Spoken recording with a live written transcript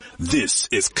This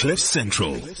is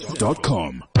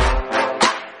CliffCentral.com.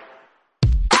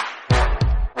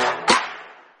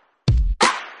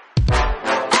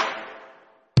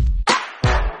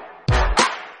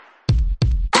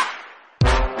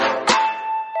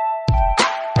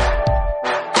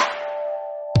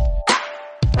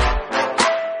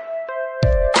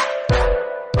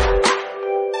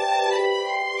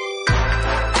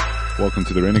 Welcome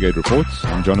to the Renegade Report.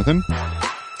 I'm Jonathan.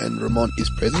 And Ramon is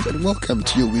present, and welcome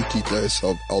to your weekly dose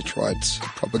of alt-right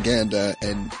propaganda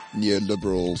and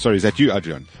neoliberal... Sorry, is that you,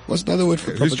 Adrian? What's another word for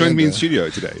propaganda? Who's joined me in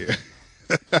studio today?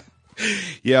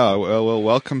 Yeah, well,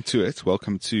 welcome to it.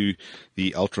 Welcome to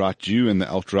the alt-right Jew and the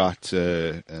alt-right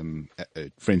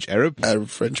French Arab.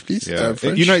 Arab-French, please. Yeah.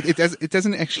 Arab-French. You know, it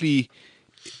doesn't actually...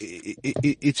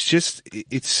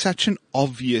 It's such an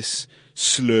obvious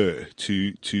slur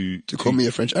to call me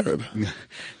a French Arab,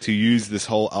 to use this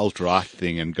whole alt-right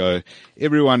thing and go,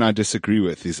 everyone I disagree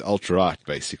with is alt-right,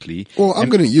 basically. Well, I'm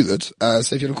going to use it.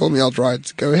 So if you want to call me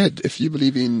alt-right, go ahead. If you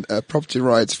believe in property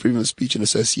rights, freedom of speech and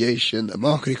association, a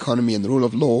market economy and the rule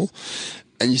of law,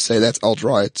 and you say that's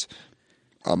alt-right,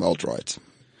 I'm alt-right.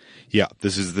 Yeah,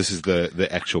 this is the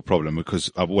actual problem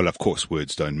because, well, of course,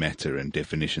 words don't matter and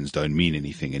definitions don't mean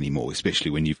anything anymore,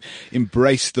 especially when you've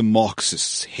embraced the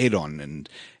Marxists head on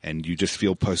and you just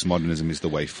feel postmodernism is the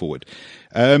way forward.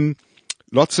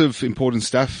 Lots of important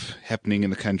stuff happening in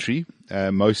the country.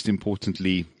 Most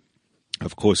importantly,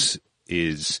 of course,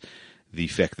 is the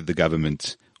fact that the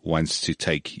government wants to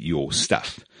take your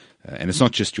stuff. And it's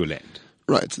not just your land.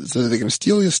 Right. So they're going to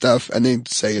steal your stuff and then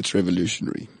say it's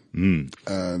revolutionary.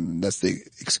 That's the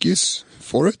excuse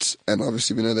for it, and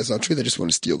obviously we know that's not true. They just want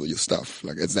to steal your stuff.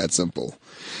 Like, it's that simple.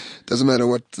 Doesn't matter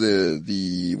what the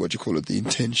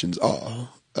intentions are.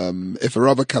 If a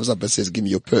robber comes up and says, "Give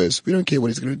me your purse," we don't care what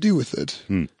he's going to do with it.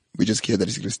 We just care that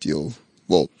he's going to steal.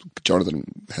 Well, Jonathan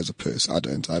has a purse. I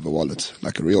don't. I have a wallet,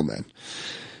 like a real man.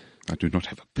 I do not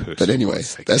have a purse. But anyway,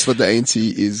 that's what the ANC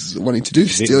is wanting to do: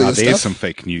 steal your stuff. There's some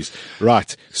fake news,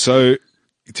 right? So,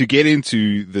 to get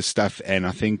into the stuff, and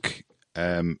I think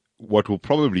what will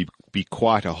probably be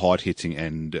quite a hard-hitting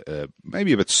and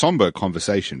maybe a bit somber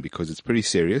conversation, because it's pretty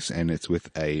serious and it's with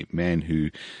a man who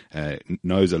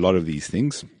knows a lot of these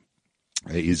things,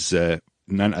 is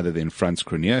none other than Frans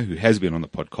Cronje, who has been on the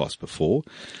podcast before.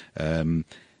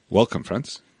 Welcome,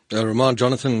 Frans. Ramon,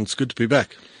 Jonathan, it's good to be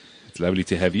back. It's lovely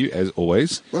to have you, as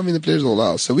always. Well, I mean, the pleasure's all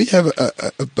ours. So we have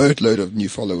a boatload of new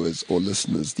followers or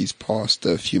listeners these past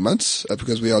few months,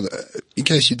 because we are, in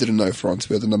case you didn't know, France,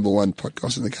 we are the #1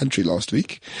 podcast in the country last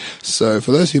week. So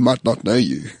for those who might not know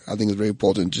you, I think it's very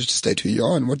important just to state who you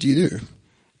are and what do you do.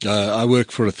 I work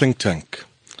for a think tank,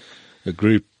 a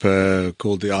group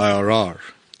called the IRR,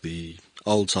 the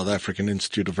Old South African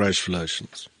Institute of Racial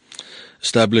Relations,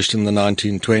 established in the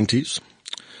 1920s.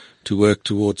 To work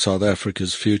towards South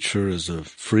Africa's future as a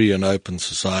free and open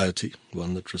society,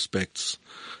 one that respects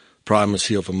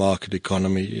primacy of a market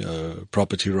economy,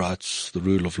 property rights, the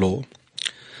rule of law.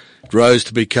 It rose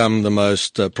to become the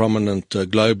most prominent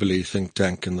globally think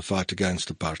tank in the fight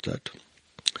against apartheid.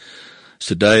 It's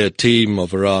today a team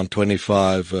of around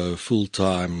 25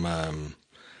 full-time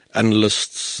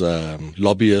analysts,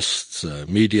 lobbyists,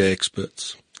 media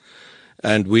experts,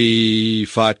 and we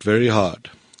fight very hard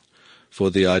for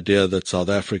the idea that South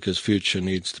Africa's future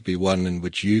needs to be one in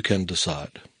which you can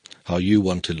decide how you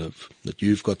want to live, that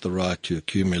you've got the right to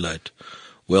accumulate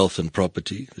wealth and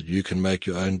property, that you can make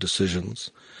your own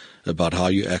decisions about how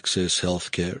you access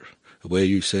health care, where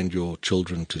you send your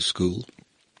children to school.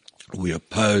 We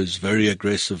oppose very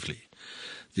aggressively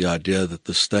the idea that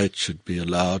the state should be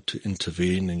allowed to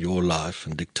intervene in your life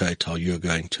and dictate how you're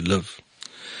going to live.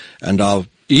 And our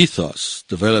ethos,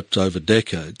 developed over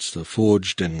decades,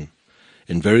 forged in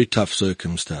very tough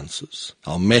circumstances.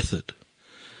 Our method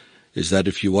is that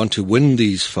if you want to win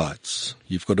these fights,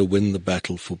 you've got to win the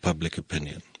battle for public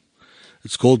opinion.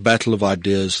 It's called battle of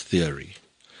ideas theory,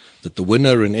 that the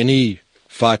winner in any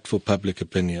fight for public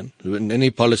opinion, in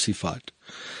any policy fight,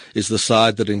 is the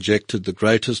side that injected the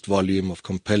greatest volume of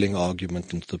compelling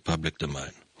argument into the public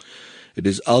domain. It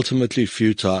is ultimately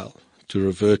futile to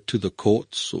revert to the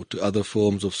courts or to other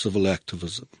forms of civil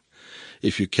activism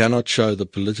if you cannot show the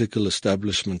political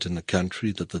establishment in the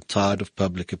country that the tide of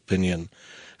public opinion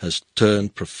has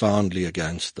turned profoundly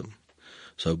against them.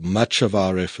 So much of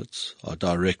our efforts are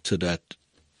directed at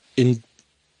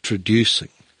introducing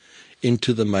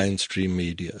into the mainstream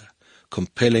media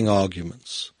compelling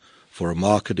arguments for a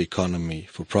market economy,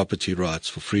 for property rights,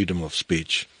 for freedom of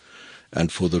speech,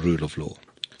 and for the rule of law.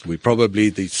 We're probably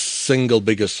the single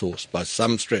biggest source, by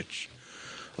some stretch,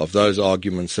 of those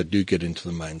arguments that do get into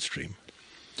the mainstream.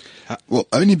 Well,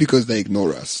 only because they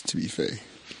ignore us, to be fair.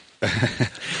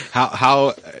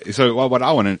 So what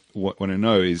I want to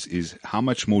know is how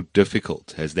much more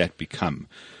difficult has that become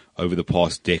over the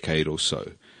past decade or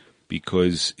so?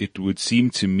 Because it would seem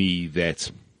to me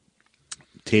that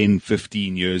 10,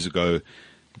 15 years ago,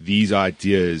 these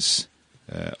ideas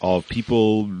of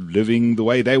people living the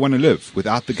way they want to live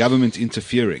without the government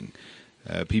interfering,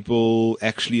 people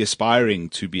actually aspiring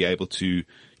to be able to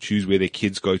choose where their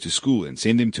kids go to school and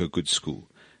send them to a good school,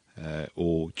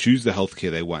 or choose the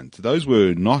healthcare they want. Those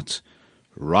were not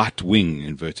right-wing,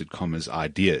 inverted commas,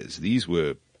 ideas. These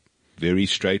were very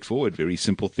straightforward, very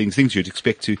simple things you'd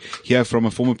expect to hear from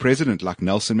a former president like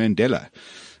Nelson Mandela.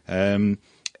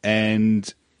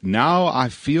 And now I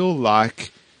feel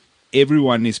like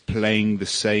everyone is playing the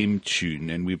same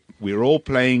tune, and we're all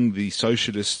playing the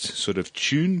socialist sort of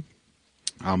tune.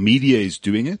 Our media is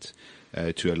doing it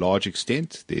to a large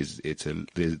extent.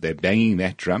 They're banging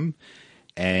that drum,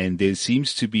 and there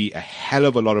seems to be a hell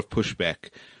of a lot of pushback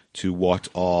to what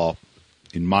are,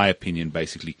 in my opinion,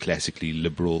 basically classically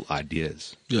liberal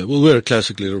ideas. Yeah, well, we're a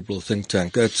classically liberal think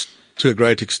tank. That's to a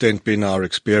great extent been our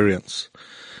experience.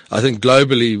 I think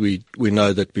globally we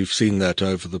know that we've seen that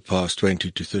over the past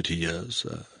 20 to 30 years.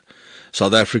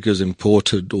 South Africa's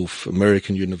imported off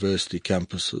American university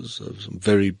campuses some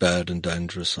very bad and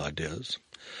dangerous ideas.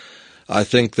 I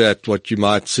think that what you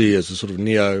might see as a sort of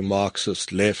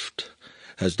neo-Marxist left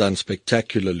has done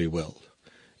spectacularly well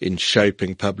in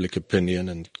shaping public opinion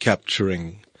and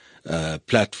capturing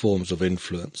platforms of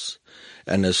influence,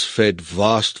 and has fed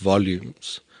vast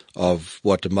volumes of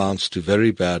what amounts to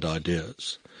very bad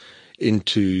ideas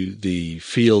into the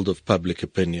field of public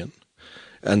opinion,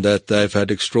 and that they've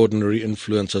had extraordinary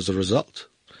influence as a result.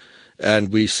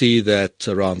 And we see that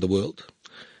around the world.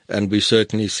 And we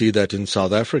certainly see that in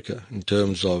South Africa in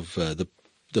terms of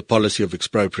the policy of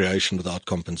expropriation without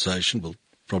compensation. We'll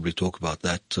probably talk about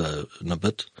that in a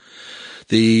bit.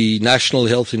 The National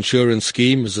Health Insurance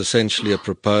Scheme is essentially a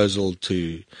proposal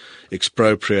to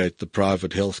expropriate the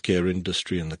private healthcare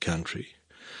industry in the country.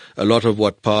 A lot of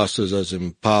what passes as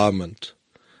empowerment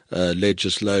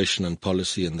legislation and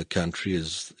policy in the country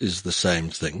is the same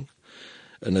thing,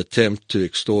 an attempt to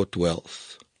extort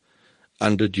wealth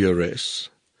under duress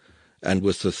and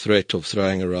with the threat of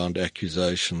throwing around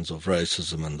accusations of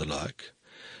racism and the like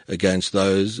against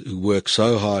those who work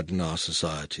so hard in our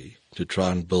society to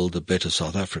try and build a better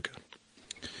South Africa.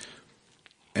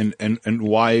 And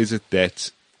why is it that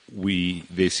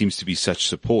there seems to be such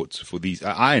support for these?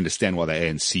 I understand why the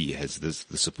ANC has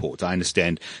the support. I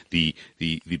understand the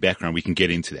background. We can get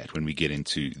into that when we get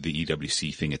into the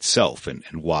EWC thing itself and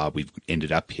why we've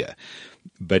ended up here.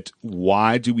 But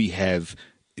why do we have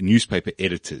newspaper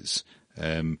editors,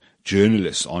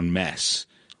 journalists en masse,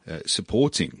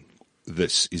 supporting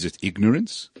this? Is it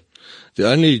ignorance? The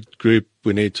only group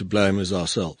we need to blame is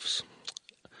ourselves.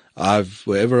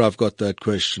 Wherever I've got that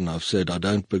question, I've said I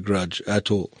don't begrudge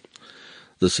at all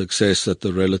the success that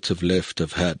the relative left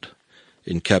have had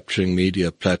in capturing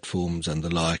media platforms and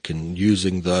the like and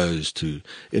using those to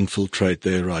infiltrate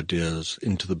their ideas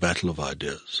into the battle of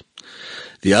ideas.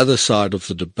 The other side of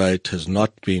the debate has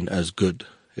not been as good.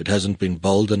 It hasn't been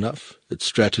bold enough. Its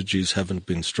strategies haven't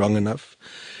been strong enough.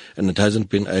 And it hasn't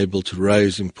been able to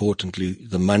raise, importantly,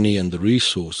 the money and the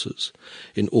resources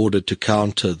in order to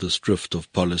counter this drift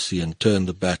of policy and turn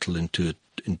the battle into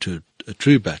a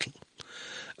true battle.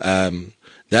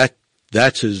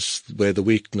 That is where the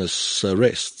weakness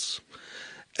rests.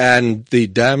 And the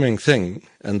damning thing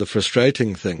and the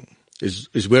frustrating thing is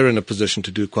we're in a position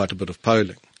to do quite a bit of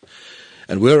polling.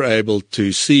 And we're able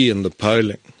to see in the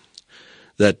polling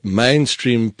that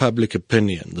mainstream public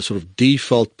opinion, the sort of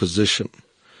default position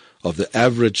of the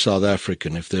average South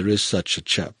African, if there is such a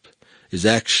chap, is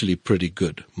actually pretty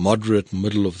good, moderate,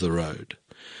 middle of the road.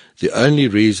 The only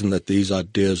reason that these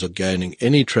ideas are gaining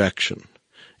any traction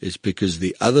is because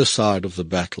the other side of the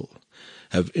battle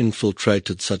have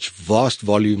infiltrated such vast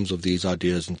volumes of these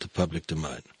ideas into public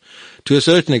domain. To a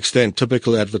certain extent,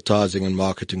 typical advertising and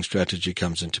marketing strategy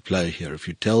comes into play here. If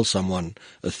you tell someone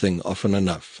a thing often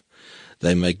enough,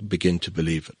 they may begin to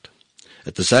believe it.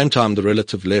 At the same time, the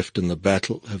relative left in the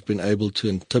battle have been able to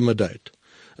intimidate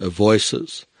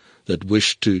voices that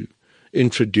wish to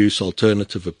introduce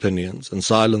alternative opinions and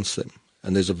silence them.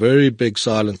 And there's a very big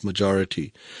silent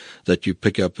majority that you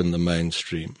pick up in the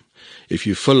mainstream. If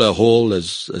you fill a hall,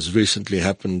 as recently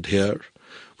happened here,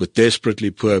 with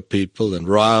desperately poor people and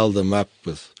rile them up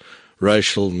with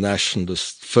racial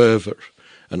nationalist fervor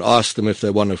and ask them if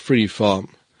they want a free farm,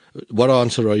 what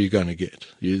answer are you going to get?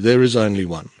 There is only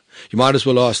one. You might as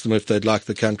well ask them if they'd like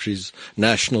the country's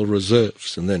national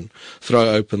reserves and then throw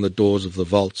open the doors of the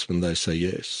vaults when they say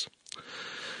yes.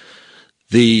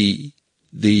 The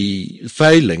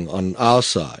failing on our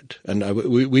side, and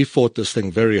we fought this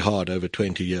thing very hard over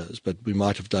 20 years, but we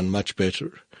might have done much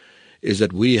better, is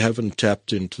that we haven't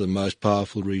tapped into the most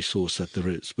powerful resource that there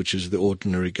is, which is the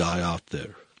ordinary guy out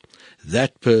there.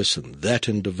 That person, that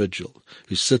individual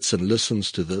who sits and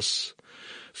listens to this,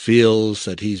 feels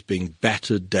that he's being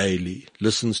battered daily,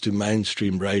 listens to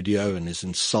mainstream radio and is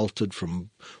insulted from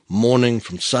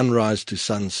sunrise to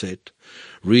sunset,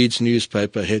 reads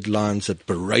newspaper headlines that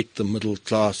berate the middle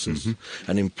classes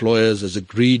and employers as a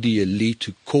greedy elite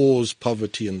who cause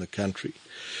poverty in the country,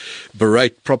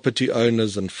 berate property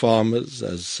owners and farmers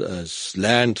as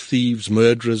land thieves,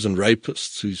 murderers and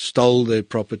rapists who stole their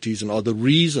properties and are the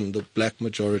reason the black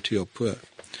majority are poor.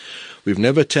 We've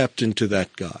never tapped into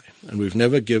that guy, and we've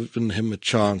never given him a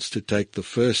chance to take the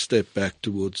first step back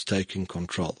towards taking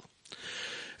control.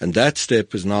 And that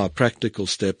step is now a practical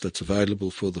step that's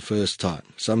available for the first time.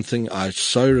 Something I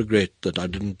so regret that I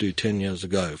didn't do 10 years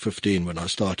ago, 15 when I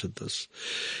started this,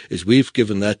 is we've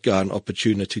given that guy an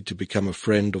opportunity to become a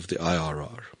friend of the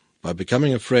IRR. By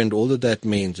becoming a friend, all that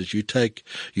means is in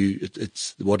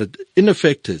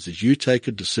effect is you take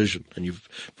a decision, and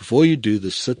before you do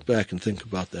this, sit back and think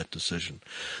about that decision,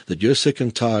 that you're sick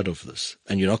and tired of this,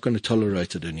 and you're not going to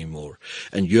tolerate it anymore,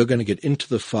 and you're going to get into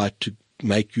the fight to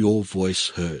make your voice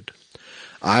heard.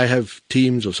 I have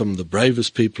teams of some of the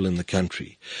bravest people in the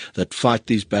country that fight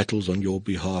these battles on your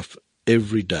behalf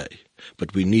every day,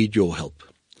 but we need your help.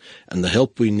 And the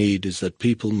help we need is that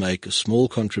people make a small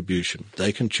contribution.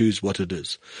 They can choose what it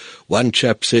is. One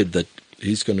chap said that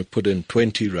he's going to put in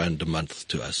 20 rand a month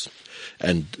to us.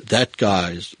 And that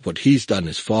guy, what he's done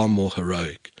is far more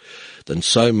heroic than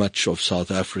so much of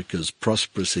South Africa's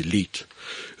prosperous elite,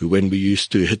 who when we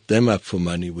used to hit them up for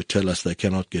money would tell us they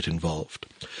cannot get involved.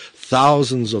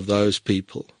 Thousands of those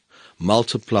people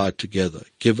multiplied together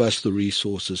give us the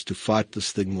resources to fight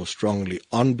this thing more strongly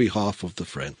on behalf of the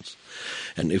friends.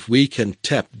 And if we can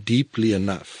tap deeply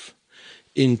enough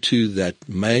into that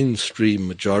mainstream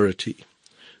majority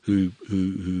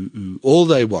who all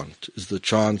they want is the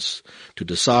chance to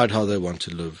decide how they want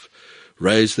to live,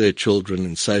 raise their children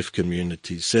in safe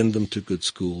communities, send them to good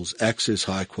schools, access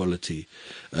high quality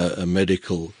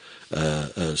medical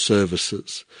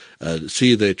services,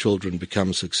 see their children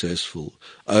become successful,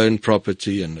 own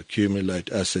property and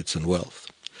accumulate assets and wealth.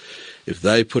 If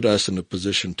they put us in a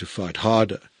position to fight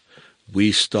harder,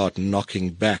 we start knocking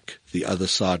back the other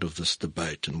side of this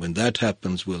debate. And when that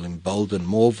happens, we'll embolden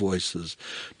more voices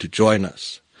to join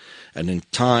us. And in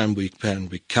time, we can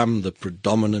become the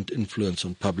predominant influence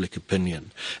on public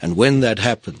opinion. And when that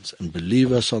happens, and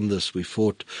believe us on this, we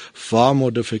fought far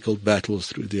more difficult battles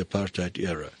through the apartheid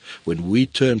era. When we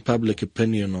turn public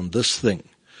opinion on this thing,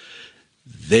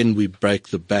 then we break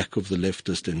the back of the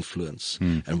leftist influence.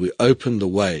 And we open the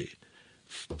way,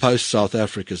 post South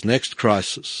Africa's next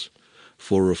crisis,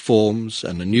 for reforms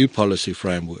and a new policy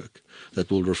framework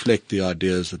that will reflect the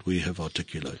ideas that we have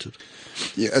articulated.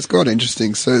 Yeah, it's quite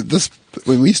interesting. So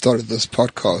when we started this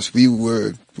podcast,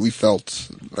 we felt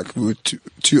like we were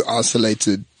two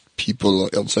isolated people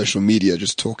on social media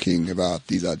just talking about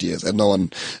these ideas, and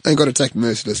and got attacked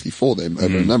mercilessly for them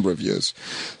over a number of years.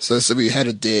 So we had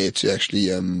a dare to actually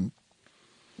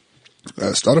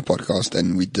start a podcast,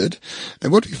 and we did.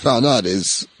 And what we found out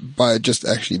is by just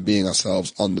actually being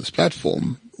ourselves on this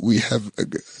platform, we have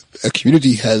a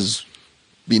community has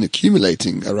been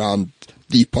accumulating around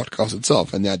the podcast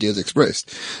itself and the ideas expressed,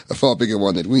 a far bigger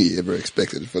one than we ever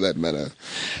expected, for that matter.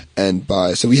 And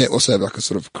so we also have like a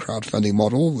sort of crowdfunding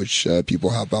model, which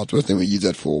people help out with, and we use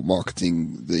that for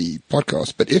marketing the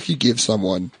podcast. But if you give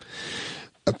someone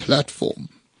a platform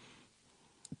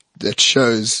that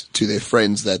shows to their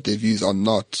friends that their views are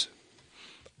not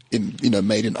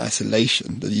made in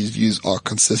isolation, that these views are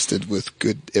consistent with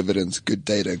good evidence, good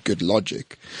data, good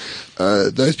logic,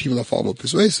 those people are far more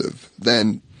persuasive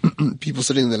than people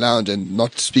sitting in the lounge and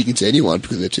not speaking to anyone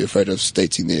because they're too afraid of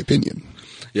stating their opinion.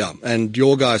 Yeah, and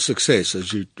your guys' success,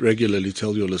 as you regularly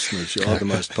tell your listeners, you are the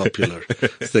most popular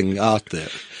thing out there,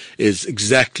 is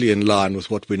exactly in line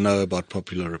with what we know about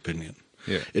popular opinion.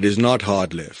 Yeah. It is not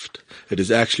hard left. It is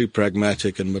actually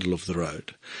pragmatic and middle of the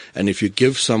road. And if you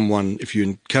encourage someone,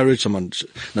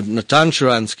 Natan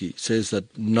Sharansky says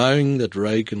that knowing that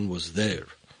Reagan was there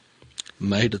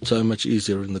made it so much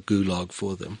easier in the gulag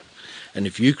for them. And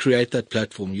if you create that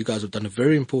platform, you guys have done a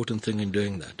very important thing in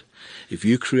doing that. If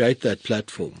you create that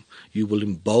platform, you will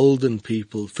embolden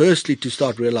people, firstly, to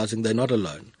start realizing they're not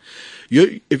alone.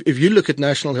 If you look at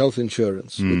national health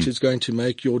insurance, which is going to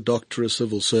make your doctor a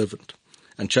civil servant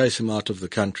and chase him out of the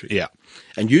country,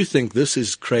 and you think this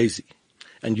is crazy,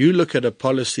 and you look at a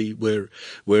policy where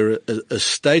a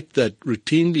state that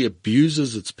routinely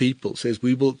abuses its people says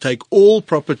we will take all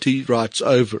property rights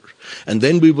over and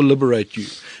then we will liberate you,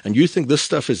 and you think this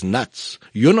stuff is nuts,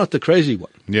 you're not the crazy one.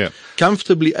 Yeah.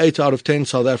 Comfortably 8 out of 10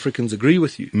 South Africans agree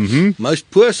with you. Most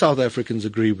poor South Africans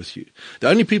agree with you. The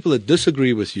only people that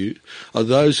disagree with you are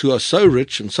those who are so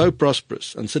rich and so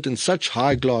prosperous and sit in such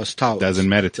high glass towers. Doesn't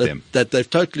matter to them. That they've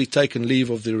totally taken leave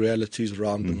of the realities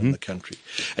around them in the country.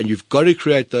 And you've got to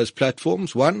create those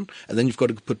platforms, one, and then you've got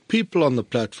to put people on the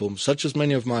platform, such as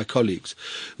many of my colleagues,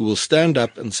 who will stand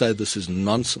up and say this is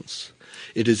nonsense.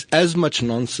 It is as much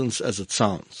nonsense as it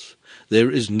sounds. There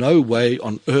is no way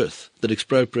on earth that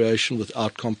expropriation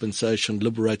without compensation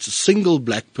liberates a single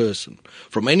black person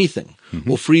from anything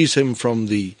or frees him from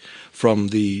the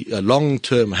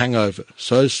long-term hangover,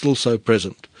 still so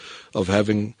present, of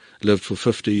having lived for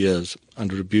 50 years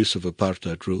under abusive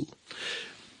apartheid rule.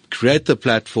 Create the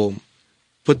platform,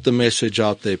 put the message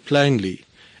out there plainly,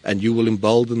 and you will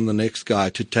embolden the next guy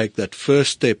to take that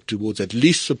first step towards at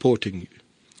least supporting you.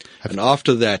 And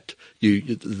after that,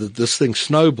 this thing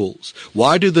snowballs.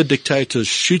 Why do the dictators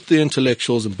shoot the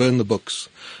intellectuals and burn the books?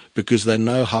 Because they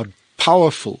know how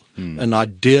powerful an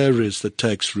idea is that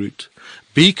takes root.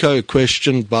 Biko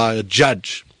questioned by a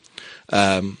judge.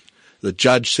 The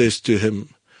judge says to him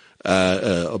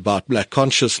about black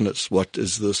consciousness, what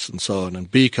is this, and so on.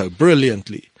 And Biko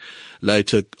brilliantly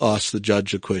later asks the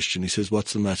judge a question. He says,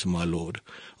 "What's the matter, my lord?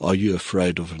 Are you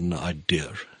afraid of an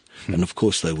idea?" And of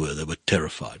course they were. They were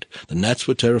terrified. The Nats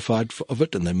were terrified of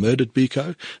it, and they murdered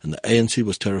Biko, and the ANC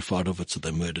was terrified of it, so they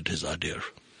murdered his idea.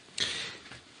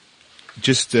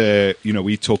 Just,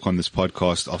 we talk on this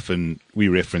podcast often, we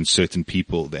reference certain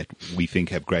people that we think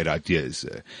have great ideas.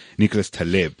 Nicholas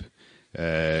Taleb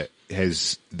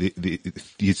has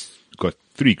he's got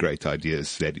 3 great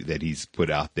ideas that he's put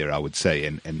out there, I would say,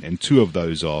 and 2 of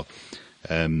those are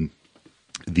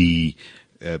the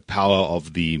power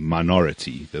of the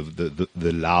minority, the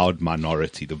loud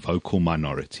minority, the vocal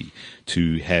minority,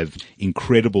 to have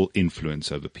incredible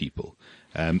influence over people.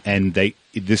 And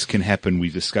this can happen, we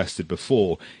discussed it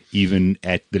before, even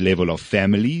at the level of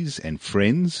families and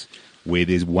friends, where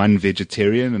there's one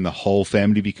vegetarian and the whole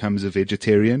family becomes a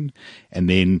vegetarian, and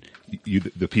then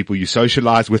the people you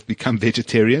socialize with become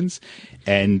vegetarians,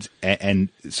 and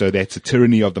so that's a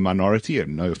tyranny of the minority.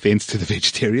 And no offense to the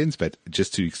vegetarians, but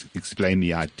just to explain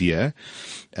the idea.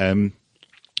 And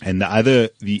the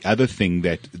other thing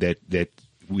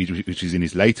which is in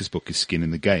his latest book is Skin in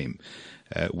the Game,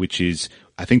 which is,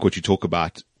 I think, what you talk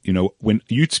about. When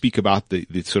you speak about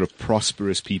the sort of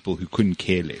prosperous people who couldn't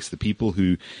care less, the people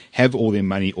who have all their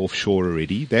money offshore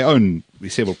already, they own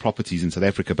several properties in South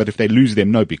Africa, but if they lose them,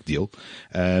 no big deal.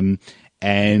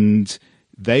 And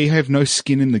they have no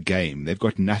skin in the game. They've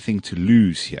got nothing to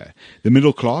lose here. The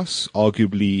middle class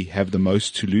arguably have the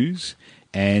most to lose,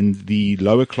 and the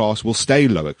lower class will stay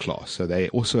lower class. So they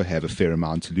also have a fair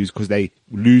amount to lose because they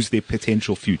lose their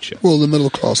potential future. Well, the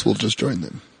middle class will just join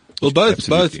them. Well, both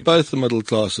the middle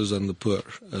classes and the poor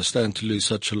stand to lose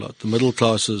such a lot. The middle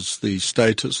classes, the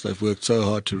status they've worked so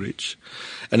hard to reach.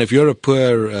 And if you're a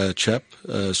poor chap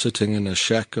sitting in a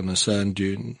shack on a sand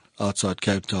dune outside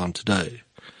Cape Town today,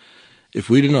 if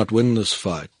we do not win this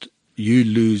fight, you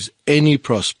lose any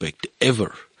prospect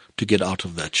ever to get out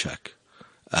of that shack.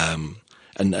 And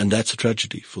that's a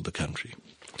tragedy for the country.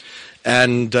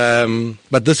 And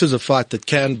but this is a fight that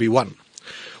can be won.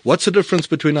 What's the difference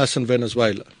between us and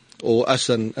Venezuela? Or us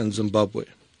and Zimbabwe?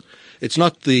 It's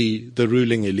not the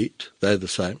ruling elite. They're the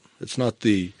same. It's not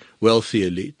the wealthy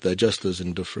elite. They're just as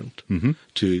indifferent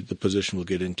to the position we'll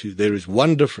get into. There is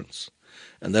one difference,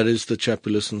 and that is the chap who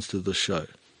listens to the show.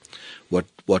 What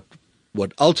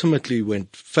ultimately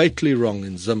went fatally wrong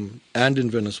in Zim and in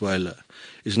Venezuela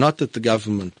is not that the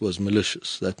government was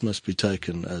malicious. That must be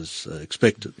taken as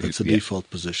expected. That's the default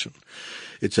position.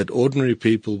 It's that ordinary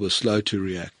people were slow to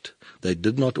react. They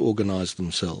did not organize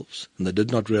themselves, and they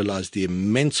did not realize the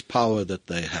immense power that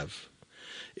they have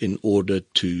in order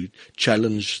to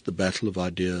challenge the battle of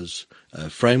ideas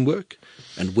framework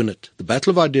and win it. The battle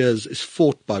of ideas is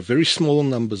fought by very small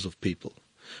numbers of people,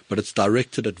 but it's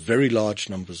directed at very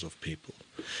large numbers of people.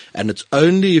 And it's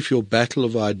only if your battle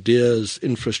of ideas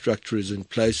infrastructure is in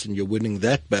place and you're winning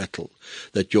that battle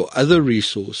that your other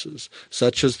resources,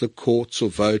 such as the courts or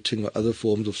voting or other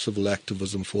forms of civil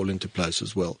activism, fall into place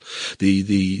as well.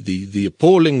 The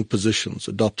appalling positions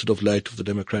adopted of late of the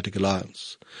Democratic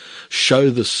Alliance show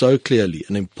this so clearly.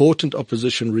 An important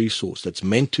opposition resource that's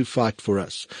meant to fight for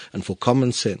us and for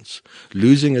common sense,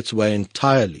 losing its way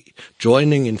entirely,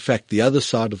 joining, in fact, the other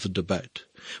side of the debate.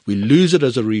 We lose it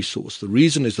as a resource. The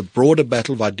reason is the broader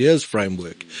battle of ideas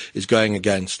framework is going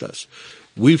against us.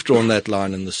 We've drawn that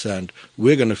line in the sand.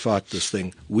 We're going to fight this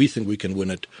thing. We think we can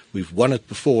win it. We've won it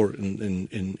before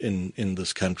in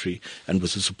this country, and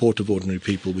with the support of ordinary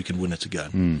people, we can win it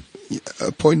again.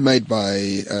 A point made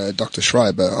by Dr.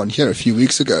 Schreiber on here a few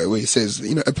weeks ago, where he says,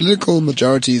 a political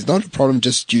majority is not a problem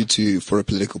just for a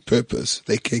political purpose.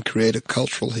 They can create a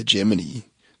cultural hegemony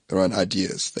around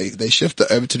ideas. They shift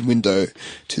the Overton window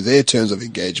to their terms of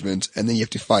engagement, and then you have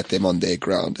to fight them on their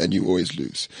ground, and you always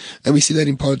lose. And we see that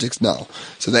in politics now.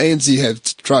 So the ANC have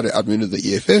tried to outmaneuver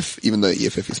the EFF, even though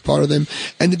EFF is part of them,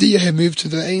 and the DA have moved to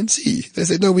the ANC. They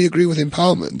said, no, we agree with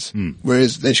empowerment.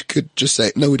 Whereas they could just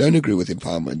say, no, we don't agree with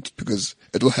empowerment, because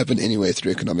it will happen anyway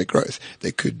through economic growth.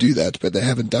 They could do that, but they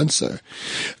haven't done so.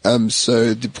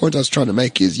 So the point I was trying to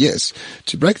make is, yes,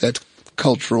 to break that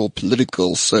cultural,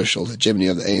 political, social hegemony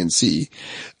of the ANC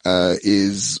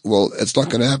it's not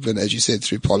going to happen, as you said,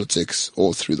 through politics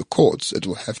or through the courts. It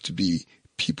will have to be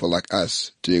people like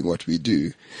us doing what we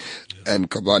do and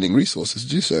combining resources to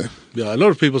do so. Yeah, a lot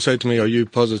of people say to me, are you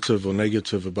positive or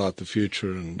negative about the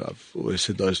future? And I've always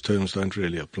said those terms don't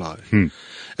really apply.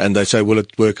 And they say, will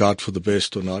it work out for the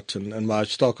best or not? And my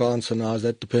stock answer now is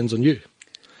that depends on you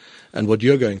and what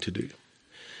you're going to do.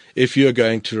 If you're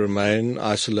going to remain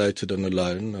isolated and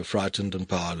alone, frightened and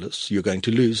powerless, you're going to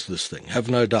lose this thing. Have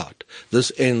no doubt. This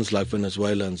ends like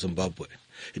Venezuela and Zimbabwe.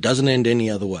 It doesn't end any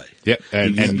other way. Yeah,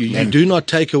 you do not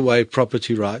take away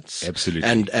property rights. Absolutely.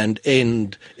 And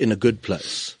end in a good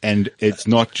place. And it's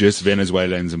not just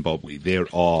Venezuela and Zimbabwe. There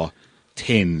are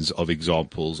tens of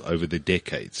examples over the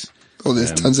decades. Oh,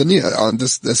 there's Tanzania on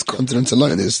this continent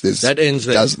alone. There's that ends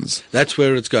there. Dozens. That's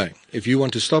where it's going. If you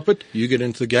want to stop it, you get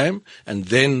into the game, and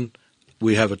then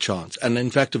we have a chance. And in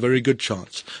fact, a very good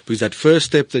chance. Because that first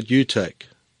step that you take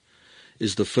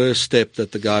is the first step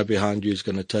that the guy behind you is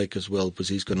going to take as well, because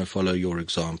he's going to follow your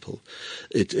example.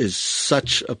 It is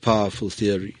such a powerful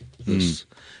theory, this.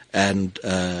 And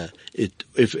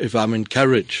if I'm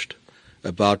encouraged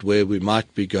about where we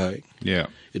might be going,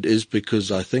 it is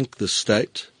because I think the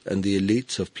state and the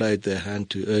elites have played their hand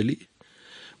too early.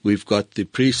 We've got the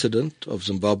precedent of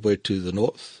Zimbabwe to the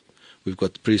north. We've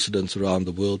got the precedents around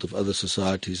the world of other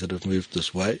societies that have moved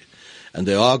this way. And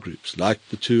there are groups like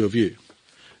the two of you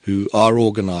who are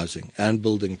organizing and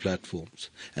building platforms.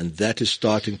 And that is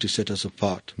starting to set us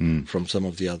apart from some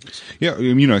of the others.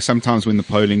 Yeah, sometimes when the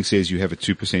polling says you have a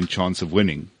 2% chance of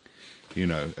winning,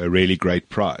 a really great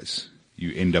prize,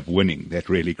 you end up winning that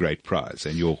really great prize,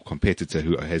 and your competitor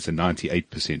who has a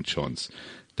 98% chance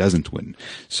doesn't win.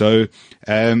 So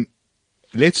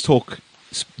let's talk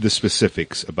the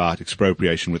specifics about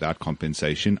expropriation without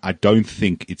compensation. I don't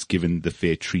think it's given the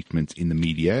fair treatment in the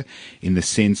media in the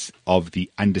sense of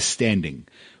the understanding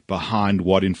behind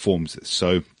what informs this.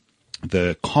 So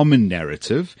the common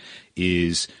narrative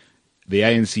is the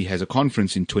ANC has a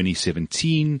conference in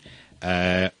 2017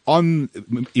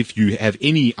 if you have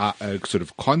any sort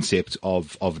of concept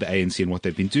of the ANC and what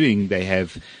they've been doing, they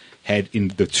have had in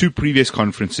the two previous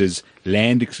conferences,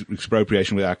 land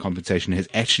expropriation without compensation has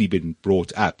actually been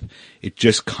brought up. It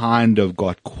just kind of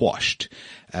got quashed.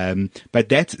 But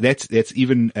that's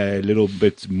even a little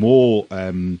bit more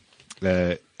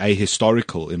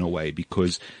ahistorical in a way,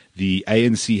 because the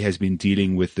ANC has been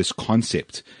dealing with this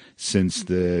concept since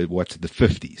the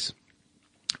 50s.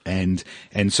 And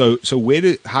so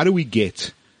how do we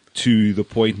get to the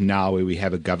point now where we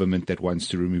have a government that wants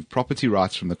to remove property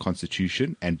rights from the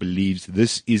Constitution and believes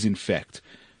this is in fact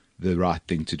the right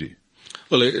thing to do?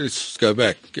 Well, let's go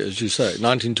back, as you say,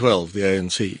 1912, the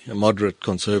ANC, a moderate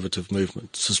conservative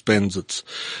movement, suspends its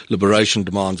liberation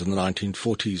demands in the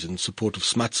 1940s in support of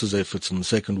Smuts's efforts in the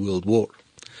Second World War.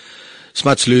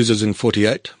 Smuts loses in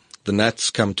 48. The Nats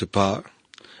come to power.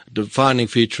 The defining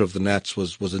feature of the Nats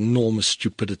was enormous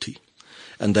stupidity.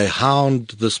 And they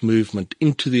hound this movement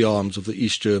into the arms of the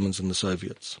East Germans and the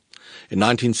Soviets. In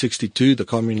 1962, the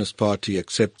Communist Party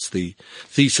accepts the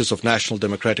thesis of national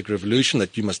democratic revolution,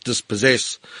 that you must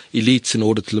dispossess elites in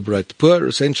order to liberate the poor,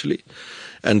 essentially.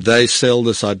 And they sell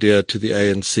this idea to the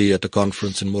ANC at a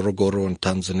conference in Morogoro in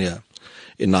Tanzania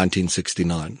in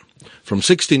 1969. From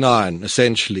 69,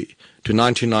 essentially, to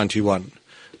 1991,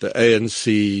 the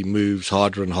ANC moves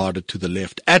harder and harder to the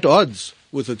left, at odds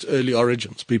with its early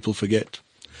origins. People forget.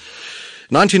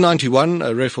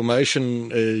 1991,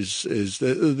 reformation is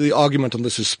the argument on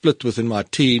this is split within my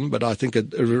team, but I think a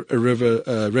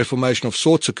reformation of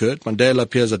sorts occurred. Mandela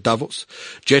appears at Davos,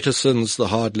 jettisons the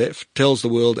hard left, tells the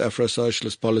world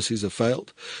Afro-socialist policies have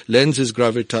failed, lends his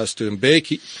gravitas to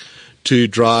Mbeki to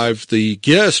drive the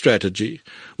gear strategy,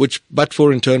 which, but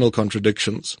for internal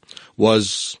contradictions,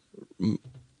 was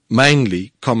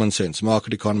mainly common sense,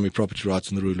 market economy, property rights,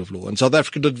 and the rule of law. And South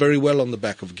Africa did very well on the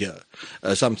back of gear,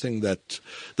 something that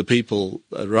the people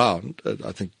around,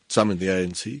 I think some in the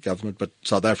ANC government, but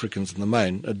South Africans in the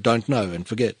main, don't know and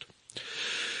forget.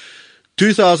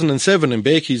 2007,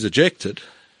 Mbeki is ejected,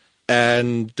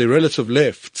 and the relative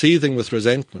left, seething with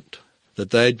resentment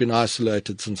that they'd been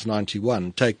isolated since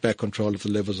 91, take back control of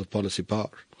the levers of policy power.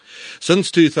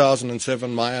 Since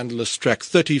 2007, my analysts track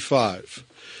 35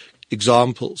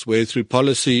 examples where through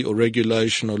policy or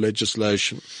regulation or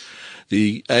legislation,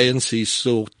 the ANC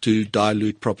sought to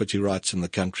dilute property rights in the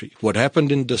country. What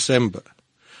happened in December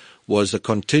was a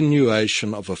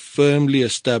continuation of a firmly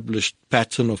established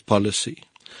pattern of policy.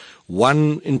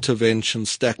 One intervention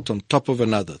stacked on top of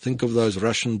another. Think of those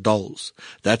Russian dolls.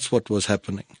 That's what was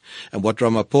happening. And what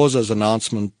Ramaphosa's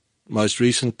announcement, most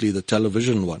recently the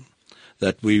television one,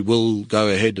 that we will go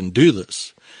ahead and do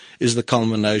this, is the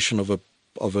culmination of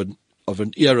an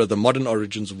era, the modern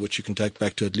origins of which you can take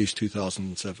back to at least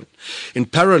 2007. In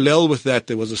parallel with that,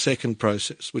 there was a second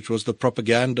process, which was the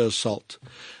propaganda assault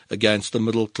against the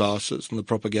middle classes and the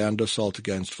propaganda assault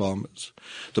against farmers.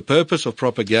 The purpose of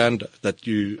propaganda, that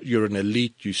you're an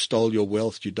elite, you stole your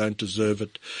wealth, you don't deserve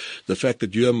it, the fact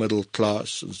that you're middle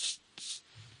class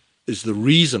is the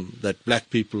reason that black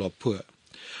people are poor.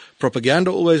 Propaganda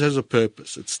always has a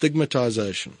purpose. It's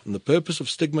stigmatization. And the purpose of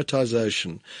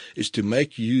stigmatization is to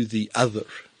make you the other,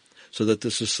 so that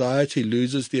the society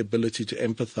loses the ability to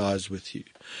empathize with you,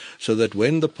 so that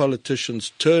when the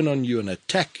politicians turn on you and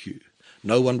attack you,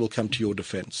 no one will come to your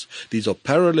defense. These are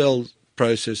parallel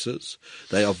processes.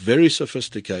 They are very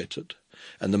sophisticated.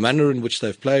 And the manner in which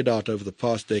they've played out over the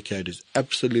past decade is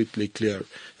absolutely clear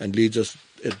and leads us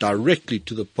directly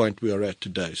to the point we are at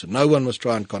today. So no one must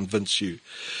try and convince you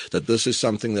that this is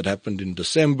something that happened in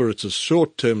December. It's a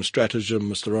short-term stratagem.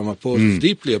 Mr. Ramaphosa is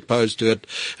deeply opposed to it.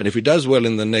 And if he does well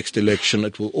in the next election,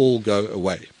 it will all go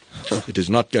away. It is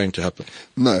not going to happen.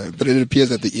 No, but it appears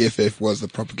that the EFF was the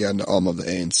propaganda arm of the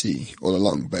ANC all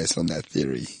along, based on that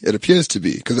theory. It appears to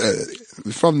be, because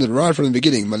right from the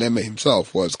beginning, Malema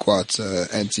himself was quite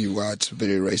anti-white,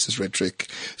 very racist rhetoric,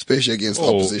 especially against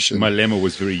opposition. Malema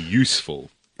was very useful.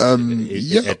 Even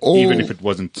if it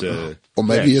wasn't. Or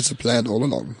maybe it's a plan all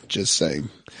along. Just saying.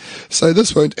 So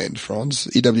this won't end, Frans.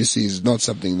 EWC is not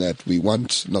something that we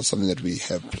want, not something that we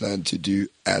have planned to do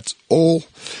at all.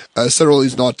 Cyril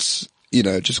is not, just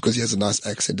because he has a nice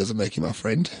accent doesn't make him our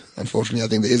friend. Unfortunately, I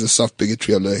think there is a soft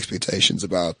bigotry or low expectations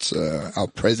about our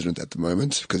president at the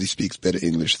moment, because he speaks better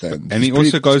English than. And he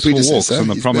also goes for walks on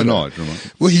the promenade.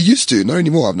 Well, he used to. Not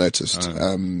anymore, I've noticed.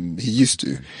 He used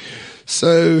to.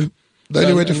 So the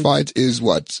only way to fight is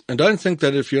what? And don't think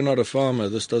that if you're not a farmer,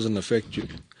 this doesn't affect you.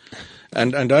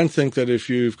 And don't think that if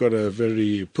you've got a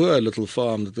very poor little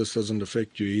farm that this doesn't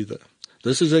affect you either.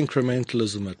 This is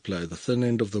incrementalism at play, the thin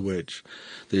end of the wedge.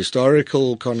 The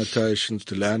historical connotations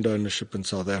to land ownership in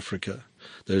South Africa,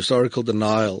 the historical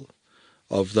denial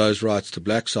of those rights to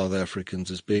black South Africans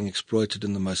is being exploited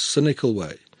in the most cynical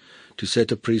way to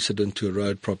set a precedent to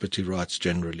erode property rights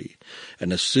generally.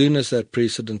 And as soon as that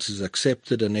precedent is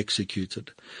accepted and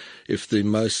executed, if the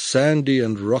most sandy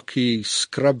and rocky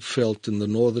scrub veld in the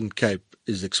Northern Cape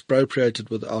is expropriated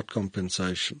without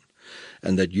compensation,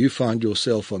 and that you find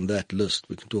yourself on that list,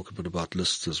 we can talk a bit about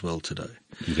lists as well today.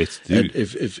 Let's do. And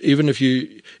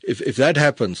if that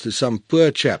happens to some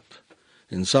poor chap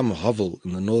in some hovel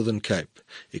in the Northern Cape,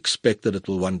 expect that it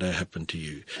will one day happen to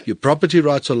you. Your property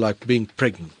rights are like being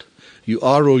pregnant. You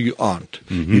are or you aren't.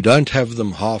 Mm-hmm. You don't have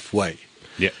them halfway.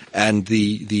 Yeah. And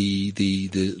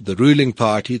the ruling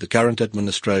party, the current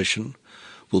administration,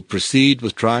 will proceed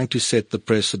with trying to set the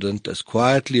precedent as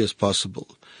quietly as possible,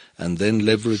 and then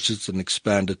leverage it and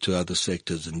expand it to other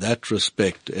sectors. In that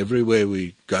respect, everywhere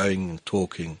we're going and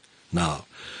talking now,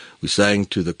 we're saying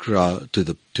to the crowd, to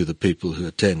the people who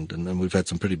attend, and we've had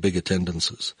some pretty big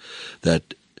attendances,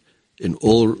 that in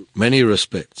many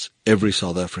respects, every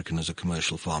South African is a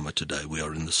commercial farmer today. We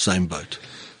are in the same boat.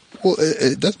 Well,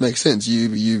 it does make sense. You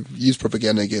use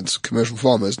propaganda against commercial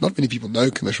farmers. Not many people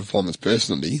know commercial farmers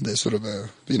personally. They're sort of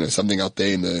something out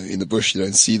there in the bush. You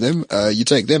don't see them. You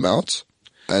take them out,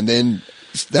 and then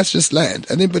That's just land.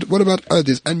 And then, but what about,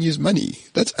 there's unused money.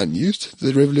 That's unused.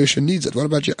 The revolution needs it. What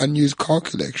about your unused car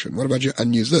collection? What about your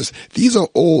unused this? These are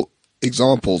all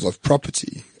examples of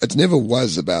property. It never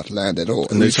was about land at all.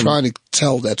 And we're trying to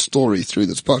tell that story through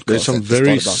this podcast.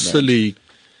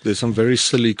 There's some very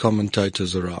silly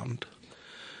commentators around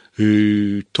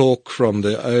who talk from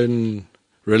their own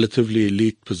relatively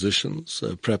elite positions,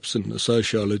 perhaps in the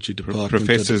sociology department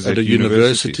at a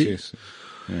university, yes.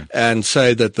 Yeah. And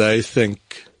say that they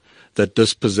think that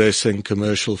dispossessing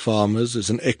commercial farmers is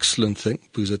an excellent thing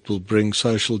because it will bring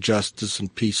social justice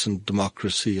and peace and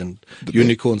democracy and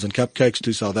unicorns and cupcakes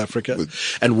to South Africa.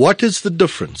 And what is the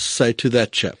difference, say to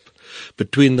that chap,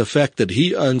 between the fact that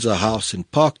he owns a house in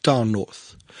Parktown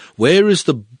North? Where is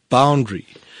the boundary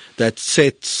that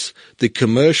sets the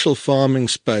commercial farming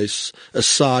space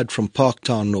aside from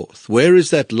Parktown North? Where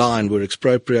is that line where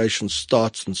expropriation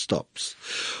starts and stops?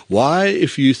 Why,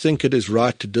 if you think it is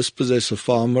right to dispossess a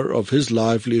farmer of his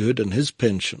livelihood and his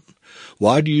pension,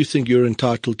 why do you think you're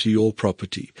entitled to your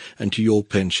property and to your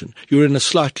pension? You're in a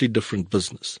slightly different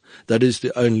business. That is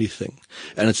the only thing.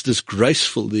 And it's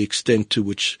disgraceful the extent to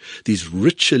which these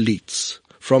rich elites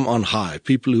from on high,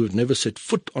 people who have never set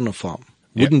foot on a farm,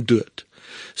 wouldn't do it,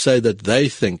 say that they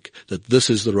think that this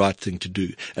is the right thing to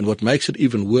do. And what makes it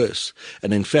even worse,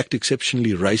 and in fact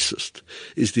exceptionally racist,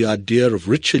 is the idea of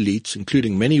rich elites,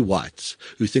 including many whites,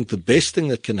 who think the best thing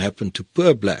that can happen to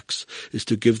poor blacks is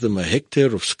to give them a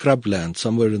hectare of scrubland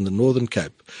somewhere in the Northern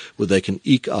Cape where they can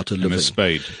eke out a living. And a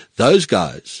spade. Those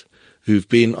guys who've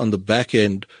been on the back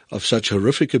end of such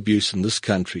horrific abuse in this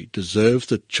country deserve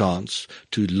the chance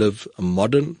to live a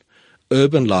modern,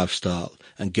 urban lifestyle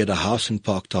and get a house in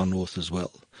Parktown North as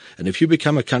well. And if you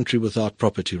become a country without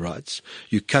property rights,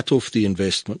 you cut off the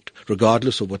investment,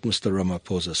 regardless of what Mr.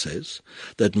 Ramaphosa says,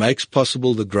 that makes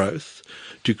possible the growth,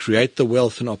 to create the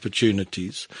wealth and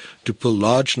opportunities, to pull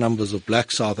large numbers of black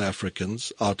South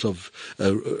Africans out of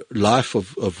a life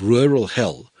of rural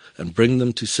hell and bring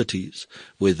them to cities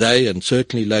where they, and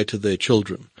certainly later their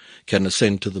children, can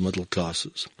ascend to the middle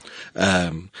classes.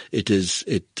 That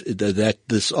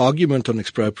this argument on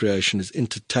expropriation is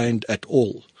entertained at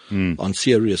all on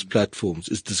serious platforms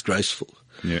is disgraceful.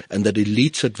 Yeah. And that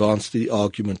elites advance the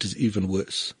argument is even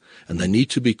worse. And they need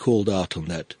to be called out on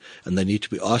that. And they need to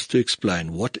be asked to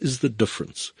explain what is the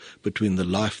difference between the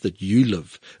life that you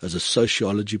live as a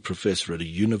sociology professor at a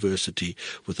university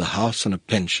with a house and a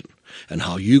pension, and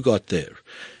how you got there,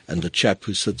 and the chap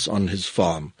who sits on his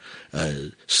farm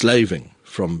slaving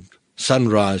from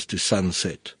sunrise to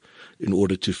sunset in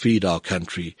order to feed our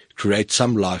country, create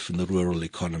some life in the rural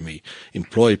economy,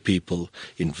 employ people,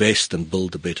 invest and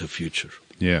build a better future.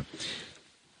 Yeah.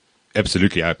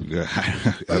 Absolutely. I think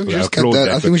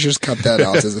we should just cut that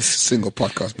out as a single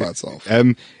podcast by itself.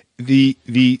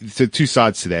 So two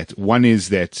sides to that. One is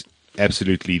that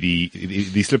absolutely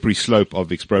the slippery slope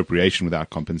of expropriation without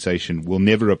compensation will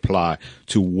never apply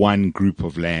to one group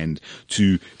of land,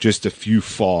 to just a few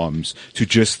farms, to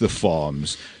just the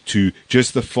farms, to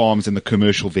just the farms and the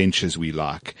commercial ventures we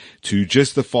like, to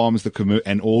just the farms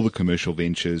and all the commercial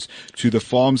ventures, to the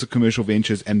farms, the commercial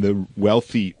ventures and the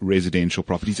wealthy residential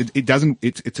properties.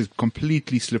 It's a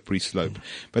completely slippery slope.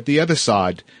 But the other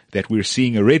side that we're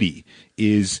seeing already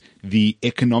is the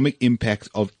economic impact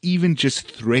of even just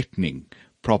threatening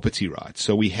property rights.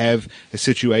 So we have a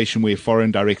situation where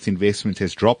foreign direct investment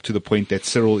has dropped to the point that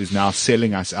Cyril is now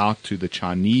selling us out to the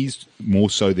Chinese more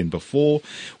so than before.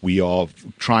 We are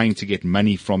trying to get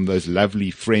money from those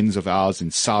lovely friends of ours in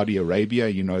Saudi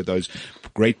Arabia, those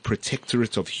great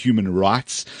protectorates of human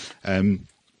rights.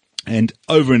 And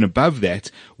over and above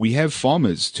that, we have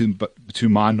farmers, to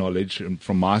my knowledge and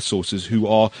from my sources, who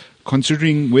are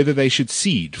considering whether they should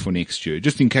seed for next year.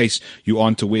 Just in case you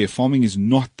aren't aware, farming is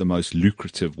not the most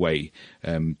lucrative way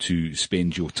to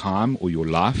spend your time or your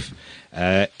life.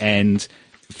 And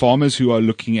farmers who are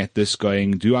looking at this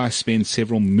going, do I spend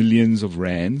several millions of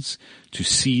rands to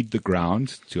seed the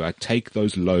ground? Do I take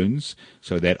those loans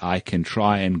so that I can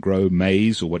try and grow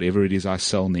maize or whatever it is I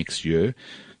sell next year?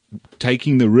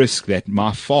 Taking the risk that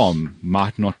my farm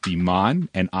might not be mine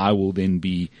and I will then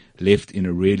be left in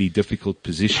a really difficult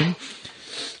position.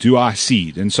 Do I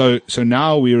seed? And so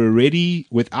now we're already,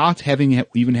 without having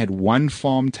even had one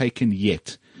farm taken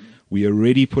yet, we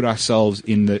already put ourselves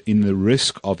in the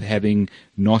risk of having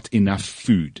not enough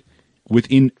food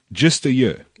within just a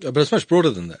year. But it's much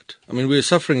broader than that. I mean, we're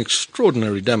suffering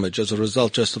extraordinary damage as a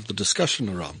result just of the discussion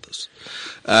around this.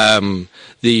 Our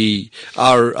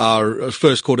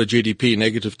first quarter GDP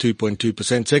negative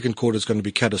 2.2%. Second quarter is going to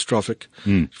be catastrophic.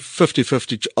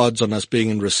 50-50 odds on us being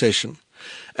in recession.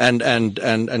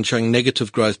 and showing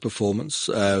negative growth performance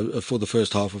for the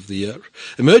first half of the year.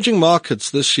 Emerging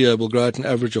markets this year will grow at an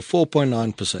average of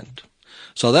 4.9%.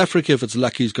 South Africa, if it's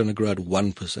lucky, is going to grow at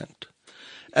 1%.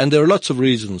 And there are lots of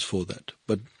reasons for that.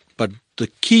 But the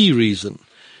key reason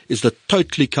is the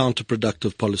totally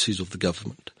counterproductive policies of the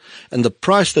government. And the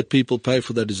price that people pay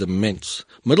for that is immense.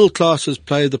 Middle classes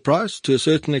pay the price to a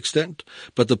certain extent,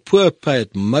 but the poor pay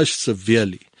it most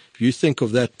severely. If you think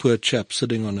of that poor chap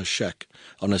sitting on a shack,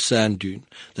 on a sand dune,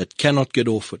 that cannot get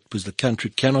off it because the country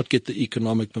cannot get the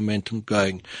economic momentum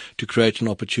going to create an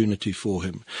opportunity for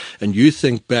him. And you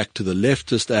think back to the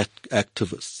leftist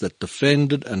activists that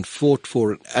defended and fought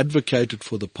for and advocated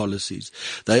for the policies.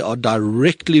 They are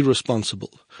directly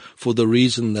responsible for the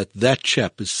reason that that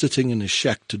chap is sitting in his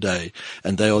shack today,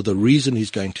 and they are the reason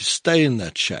he's going to stay in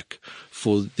that shack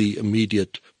for the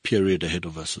immediate period ahead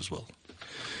of us as well.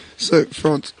 So,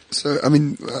 Frans, I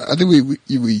mean, I think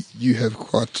you have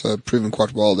quite proven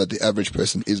quite well that the average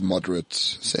person is moderate,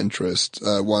 centrist,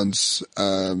 wants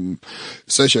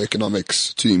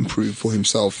socioeconomics to improve for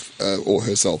himself or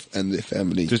herself and their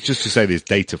family. Just to say, there's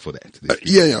data for that.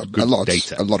 Yeah, a lot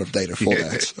of data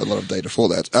for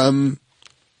that.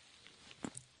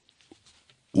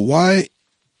 Why?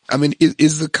 I mean,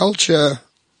 is the culture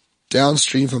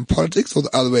downstream from politics or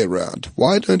the other way around?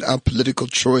 Why don't our political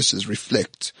choices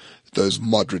reflect those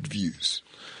moderate views?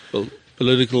 Well,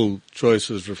 political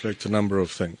choices reflect a number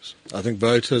of things. I think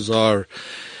voters are,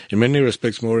 in many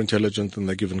respects, more intelligent than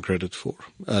they're given credit for.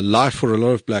 Life for a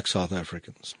lot of black South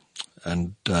Africans.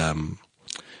 And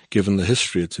given the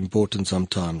history, it's important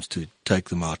sometimes to take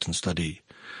them out and study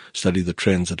the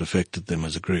trends that affected them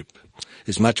as a group.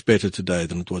 It's much better today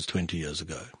than it was 20 years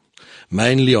ago,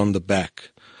 mainly on the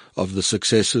back of the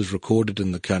successes recorded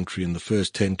in the country in the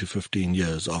first 10 to 15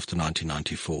 years after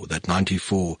 1994, that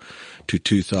 94 to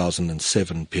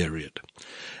 2007 period.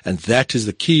 And that is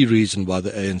the key reason why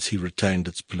the ANC retained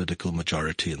its political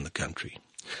majority in the country.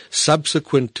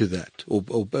 Subsequent to that,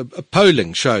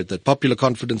 polling showed that popular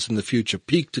confidence in the future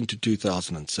peaked into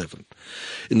 2007.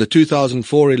 In the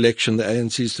 2004 election, the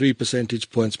ANC is 3 percentage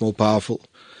points more powerful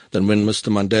than when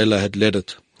Mr. Mandela had led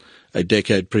it a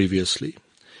decade previously.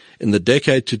 In the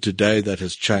decade to today, that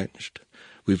has changed.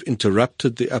 We've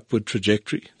interrupted the upward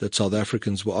trajectory that South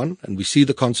Africans were on, and we see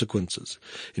the consequences.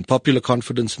 In popular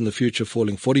confidence in the future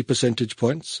falling 40 percentage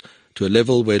points to a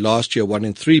level where last year 1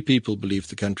 in 3 people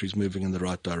believed the country is moving in the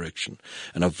right direction,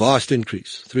 and a vast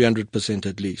increase, 300%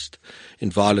 at least, in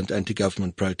violent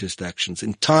anti-government protest actions.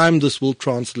 In time, this will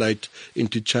translate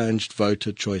into changed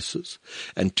voter choices.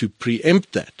 And to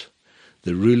preempt that,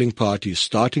 the ruling party is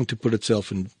starting to put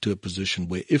itself into a position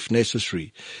where, if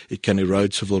necessary, it can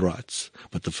erode civil rights.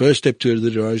 But the first step to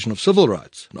the erosion of civil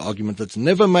rights, an argument that's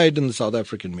never made in the South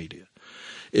African media,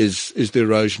 is the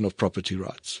erosion of property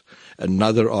rights.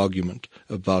 Another argument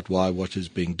about why what is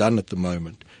being done at the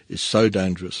moment is so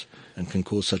dangerous and can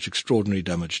cause such extraordinary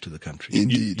damage to the country.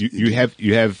 Indeed.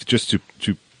 You have just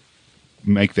to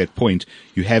make that point,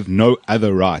 you have no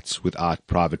other rights without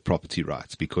private property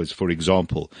rights, because, for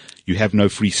example, you have no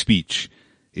free speech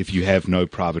if you have no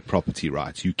private property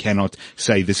rights. You cannot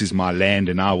say, this is my land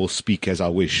and I will speak as I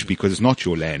wish, because it's not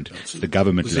your land, it's the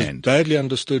government land. This is badly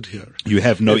understood here. You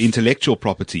have no intellectual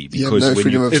property, because no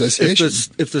freedom of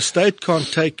association. If the state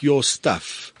can't take your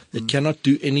stuff, it cannot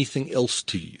do anything else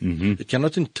to you. Mm-hmm. It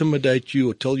cannot intimidate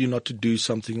you or tell you not to do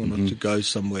something or not to go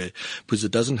somewhere, because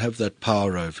it doesn't have that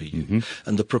power over you. Mm-hmm.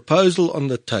 And the proposal on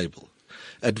the table,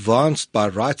 advanced by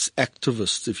rights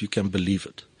activists, if you can believe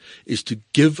it, is to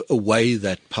give away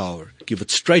that power, give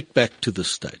it straight back to the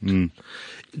state. Mm.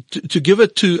 To give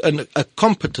it to a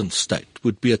competent state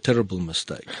would be a terrible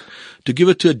mistake. To give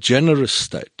it to a generous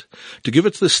state, to give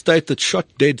it to the state that shot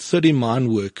dead 30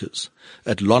 mine workers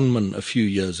at Lonmin a few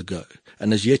years ago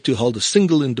and has yet to hold a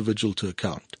single individual to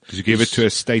account. To give it to a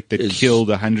state that killed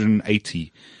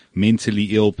 180 mentally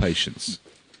ill patients.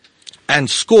 And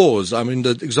scores, I mean, the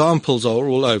examples are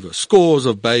all over. Scores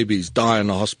of babies die in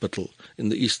a hospital in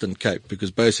the Eastern Cape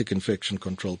because basic infection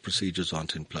control procedures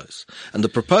aren't in place. And the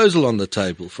proposal on the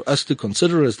table for us to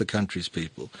consider as the country's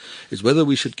people is whether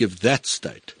we should give that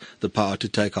state the power to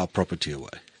take our property away.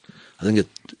 I think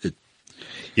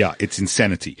yeah, it's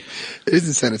insanity. It is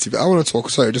insanity. But I want to talk,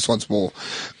 sorry, just once more.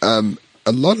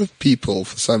 A lot of people,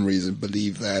 for some reason,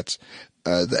 believe that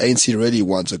the ANC really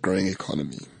wants a growing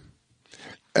economy.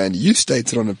 And you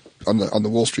stated on the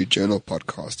Wall Street Journal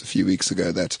podcast a few weeks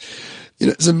ago that,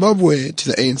 Zimbabwe to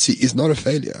the ANC is not a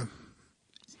failure.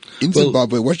 In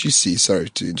Zimbabwe, what you see, sorry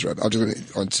to interrupt, I'll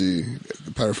just on to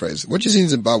paraphrase. What you see in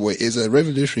Zimbabwe is a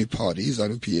revolutionary party,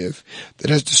 ZANU-PF,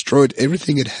 that has destroyed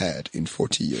everything it had in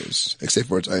 40 years, except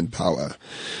for its own power,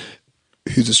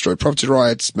 who destroyed property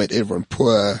rights, made everyone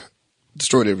poor,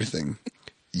 destroyed everything,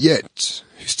 yet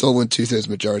who still won 2/3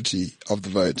 majority of the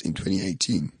vote in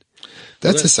 2018.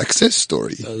 That's a success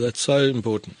story. That's so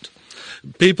important.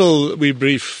 People, we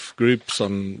brief groups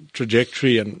on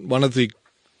trajectory, and one of the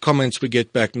comments we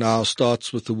get back now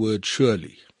starts with the word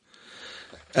surely.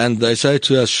 And they say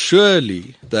to us,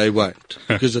 surely they won't,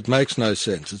 because it makes no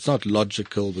sense. It's not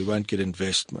logical. We won't get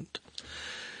investment.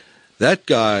 That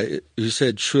guy who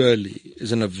said surely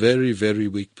is in a very, very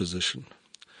weak position,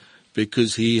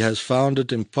 because he has found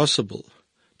it impossible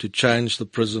to change the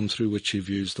prism through which he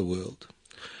views the world.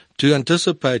 To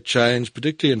anticipate change,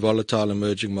 particularly in volatile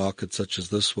emerging markets such as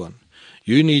this one,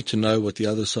 you need to know what the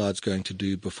other side's going to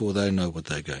do before they know what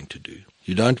they're going to do.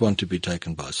 You don't want to be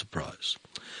taken by surprise.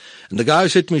 And the guy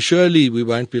said to me, surely we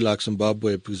won't be like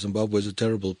Zimbabwe, because Zimbabwe is a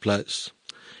terrible place.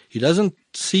 He doesn't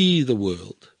see the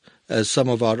world as some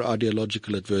of our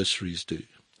ideological adversaries do.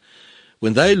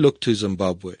 When they look to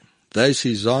Zimbabwe, they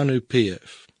see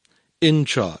ZANU-PF in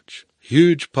charge,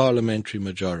 huge parliamentary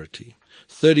majority,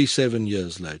 37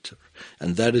 years later,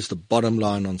 and that is the bottom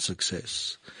line on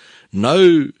success.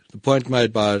 No, the point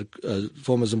made by a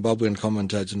former Zimbabwean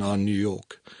commentator now in New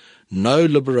York, no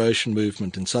liberation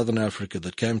movement in southern Africa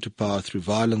that came to power through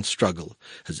violent struggle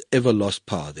has ever lost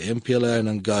power. The MPLA in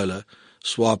Angola,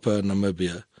 SWAPO in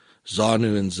Namibia,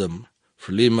 ZANU in Zim,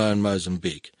 FRELIMO in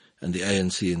Mozambique, and the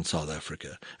ANC in South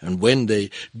Africa. And when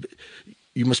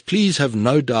you must please have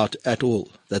no doubt at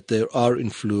all that there are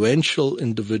influential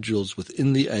individuals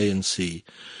within the ANC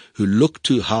who look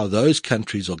to how those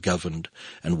countries are governed,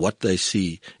 and what they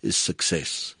see is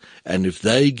success. And if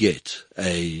they get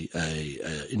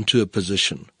into a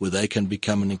position where they can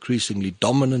become an increasingly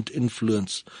dominant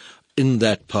influence in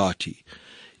that party,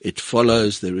 it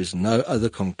follows there is no other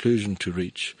conclusion to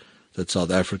reach that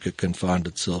South Africa can find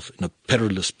itself in a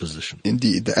perilous position.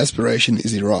 Indeed, the aspiration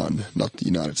is Iran, not the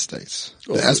United States.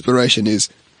 The aspiration is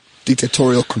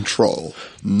dictatorial control,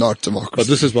 not democracy. But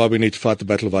this is why we need to fight the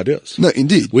battle of ideas. No,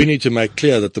 indeed. We need to make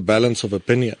clear that the balance of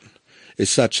opinion is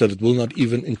such that it will not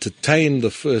even entertain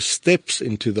the first steps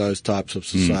into those types of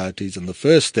societies. And the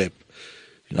first step,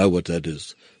 you know what that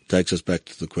is, takes us back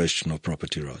to the question of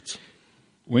property rights.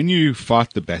 When you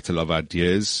fight the battle of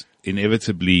ideas,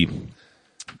 inevitably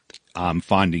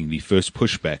finding the first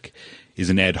pushback is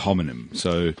an ad hominem.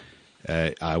 So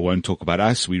I won't talk about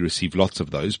us. We receive lots of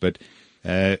those. But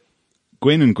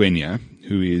Gwen Ngwenya,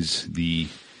 who is the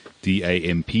DA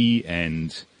MP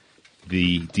and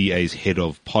the DA's head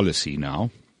of policy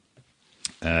now,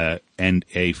 and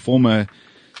a former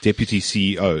deputy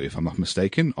CEO, if I'm not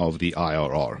mistaken, of the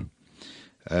IRR,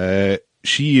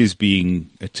 she is being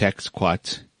attacked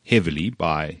quite heavily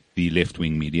by the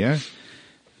left-wing media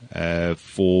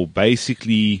for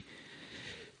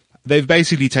they've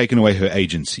basically taken away her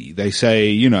agency. They say,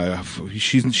 you know,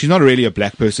 she's not really a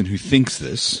black person who thinks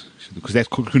this, because that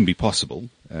couldn't be possible.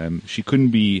 She couldn't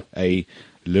be a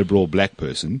liberal black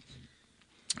person.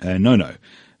 No.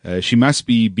 She must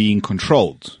be being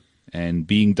controlled and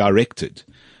being directed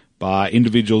by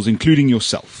individuals, including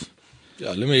yourself.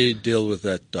 Yeah, let me deal with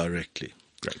that directly.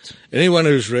 Great. Anyone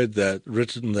who's read that,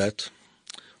 written that,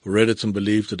 or read it and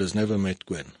believed it has never met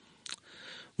Gwen.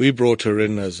 We brought her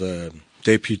in as a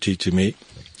deputy to me,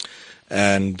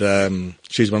 and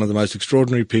she's one of the most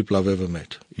extraordinary people I've ever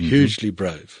met. Mm-hmm. Hugely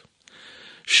brave.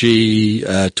 She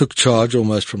took charge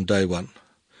almost from day one,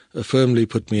 firmly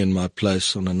put me in my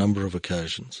place on a number of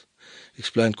occasions,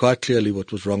 explained quite clearly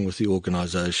what was wrong with the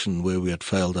organization, where we had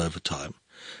failed over time,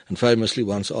 and famously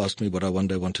once asked me what I one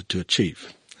day wanted to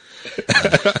achieve.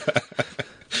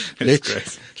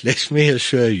 Let me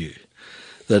assure you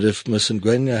that if Miss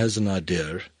Ngwenya has an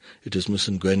idea, it is Miss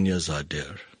Ngwenya's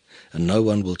idea, and no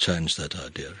one will change that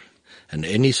idea. And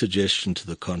any suggestion to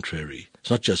the contrary, it's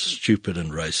not just stupid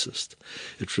and racist.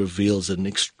 It reveals an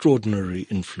extraordinary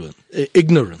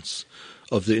ignorance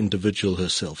of the individual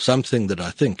herself, something that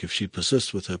I think, if she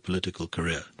persists with her political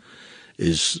career,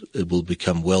 it will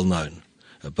become well known,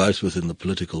 both within the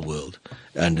political world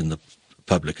and in the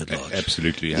public at large.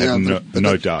 Absolutely. I have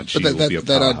no doubt she will be a powerhouse.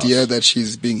 That idea that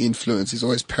she's being influenced is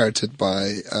always parroted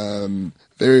by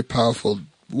very powerful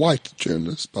white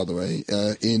journalists, by the way,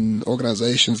 in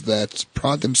organizations that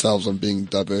pride themselves on being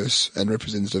diverse and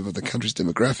representative of the country's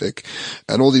demographic.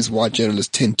 And all these white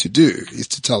journalists tend to do is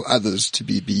to tell others to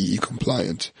be BEE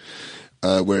compliant.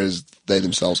 whereas they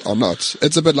themselves are not.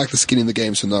 It's a bit like the skin in the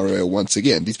game scenario once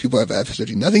again. These people have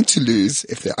absolutely nothing to lose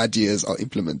if their ideas are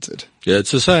implemented. Yeah,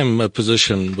 it's the same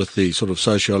position with the sort of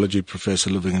sociology professor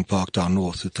living in Parktown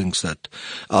North who thinks that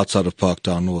outside of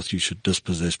Parktown North you should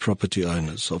dispossess property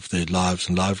owners of their lives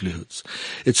and livelihoods.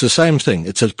 It's the same thing.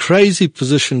 It's a crazy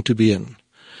position to be in.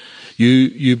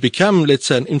 You become, let's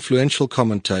say, an influential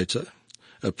commentator,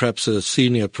 perhaps a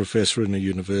senior professor in a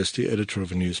university, editor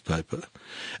of a newspaper,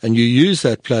 and you use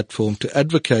that platform to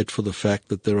advocate for the fact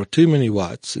that there are too many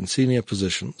whites in senior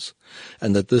positions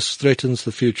and that this threatens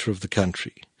the future of the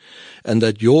country, and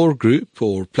that your group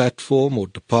or platform or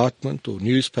department or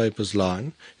newspaper's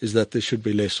line is that there should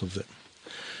be less of them.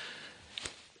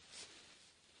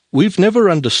 We've never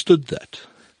understood that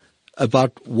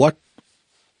about what,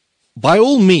 by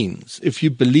all means, if you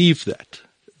believe that,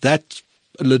 that's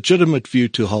a legitimate view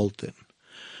to hold then.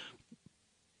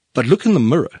 But look in the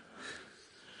mirror.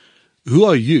 Who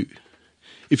are you?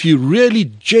 If you really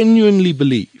genuinely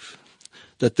believe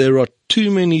that there are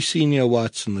too many senior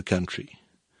whites in the country,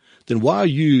 then why are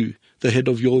you the head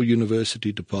of your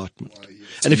university department?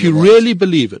 And if you really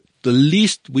believe it, the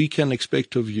least we can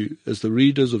expect of you as the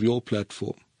readers of your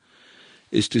platform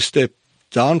is to step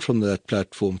down from that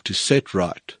platform to set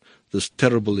right this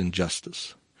terrible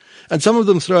injustice. And some of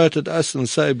them throw it at us and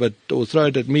say, or throw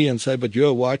it at me and say, but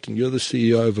you're white and you're the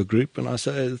CEO of a group. And I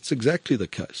say, it's exactly the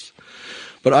case.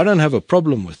 But I don't have a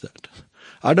problem with that.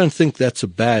 I don't think that's a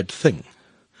bad thing.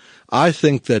 I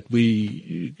think that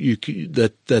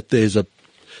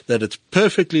that it's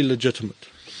perfectly legitimate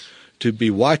to be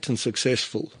white and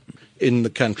successful in the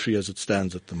country as it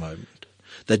stands at the moment.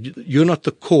 That you're not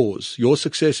the cause. Your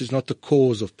success is not the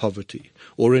cause of poverty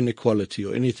or inequality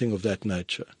or anything of that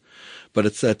nature. But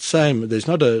it's that same, there's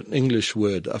not an English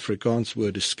word, Afrikaans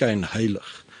word is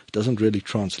skynheilig. It doesn't really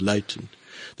translate.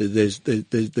 There's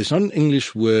not an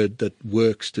English word that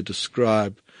works to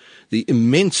describe the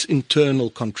immense internal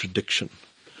contradiction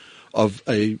of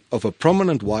a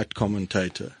prominent white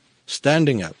commentator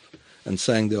standing up and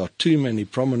saying there are too many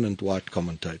prominent white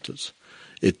commentators.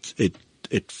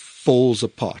 It falls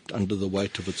apart under the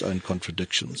weight of its own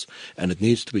contradictions, and it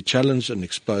needs to be challenged and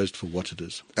exposed for what it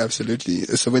is. Absolutely.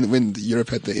 So when Europe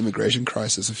had the immigration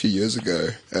crisis a few years ago,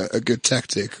 a good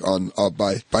tactic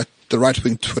by the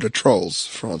right-wing Twitter trolls,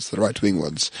 France, the right-wing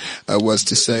ones, was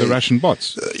to say... The Russian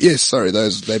bots. Yes, sorry,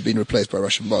 they've been replaced by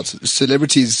Russian bots.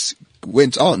 Celebrities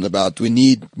went on about we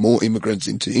need more immigrants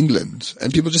into England,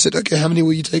 and people just said, okay, how many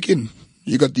will you take in?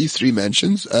 You got these 3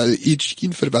 mansions, each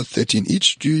can fit about 13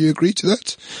 each. Do you agree to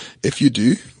that? If you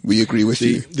do, we agree with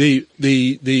you.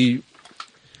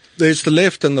 There's the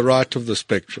left and the right of the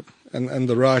spectrum, and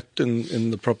the right in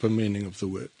the proper meaning of the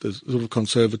word. There's sort of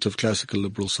conservative, classical,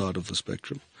 liberal side of the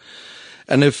spectrum.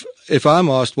 And if I'm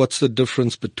asked what's the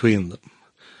difference between them,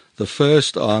 the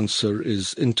first answer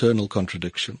is internal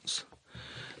contradictions.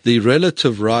 The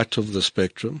relative right of the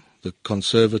spectrum, the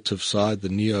conservative side, the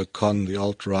neocon, the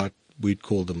alt-right, we'd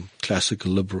call them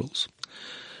classical liberals.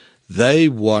 They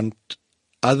want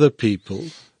other people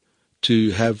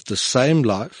to have the same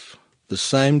life, the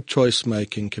same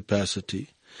choice-making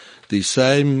capacity, the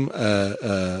same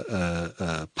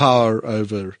power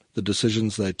over the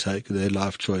decisions they take, their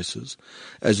life choices,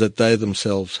 as that they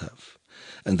themselves have.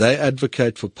 And they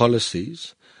advocate for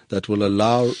policies that will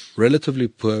allow relatively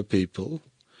poor people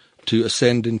to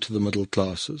ascend into the middle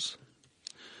classes.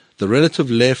 The relative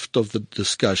left of the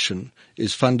discussion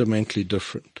is fundamentally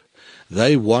different.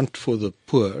 They want for the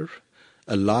poor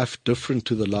a life different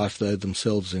to the life they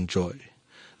themselves enjoy.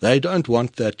 They don't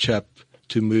want that chap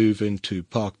to move into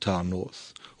Parktown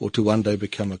North or to one day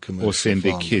become a commercial Or send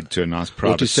farmer, their kid to a nice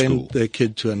private school. Or to send their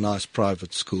kid to a nice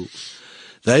private school.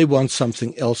 They want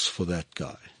something else for that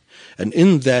guy. And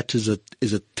in that is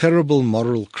a terrible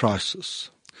moral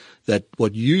crisis, that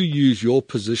what you use your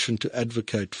position to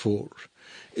advocate for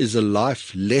is a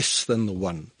life less than the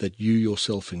one that you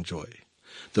yourself enjoy.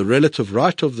 The relative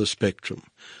right of the spectrum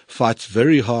fights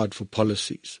very hard for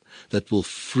policies that will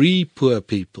free poor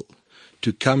people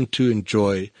to come to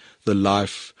enjoy the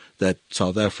life that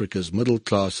South Africa's middle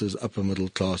classes, upper middle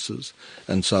classes,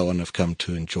 and so on have come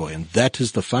to enjoy. And that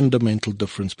is the fundamental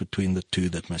difference between the two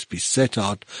that must be set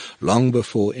out long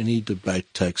before any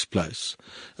debate takes place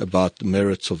about the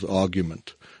merits of the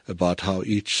argument, about how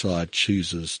each side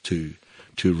chooses to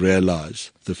realize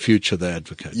the future they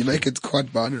advocate. You make it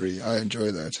quite binary. I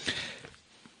enjoy that.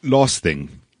 Last thing.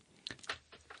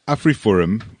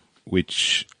 AfriForum,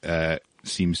 which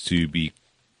seems to be,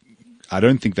 I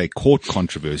don't think they court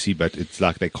controversy, but it's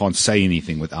like they can't say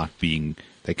anything without being,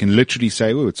 they can literally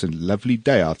say, oh, it's a lovely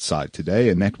day outside today,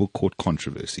 and that will court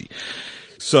controversy.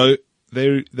 So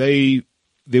they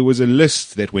there was a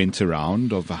list that went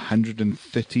around of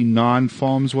 139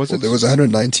 farms, was it? Well, there was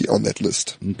 190 on that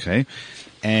list. Okay.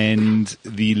 And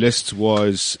the list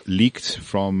was leaked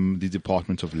from the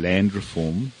Department of Land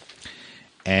Reform,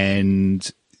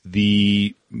 and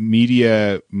the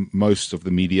media, most of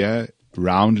the media,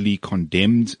 roundly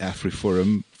condemned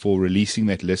AfriForum for releasing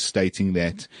that list, stating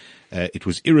that it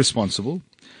was irresponsible,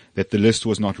 that the list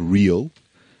was not real,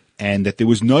 and that there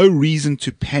was no reason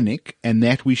to panic, and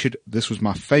that we should, this was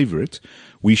my favorite,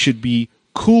 we should be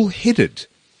cool-headed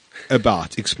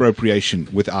about expropriation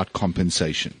without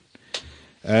compensation.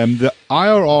 The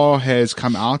IRR has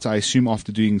come out, I assume,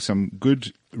 after doing some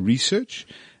good research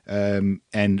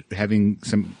and having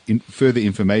some further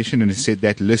information, and has said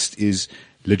that list is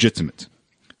legitimate.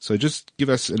 So just give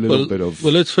us a little bit of...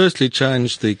 Well, let's firstly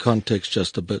change the context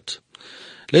just a bit.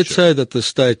 Let's say that the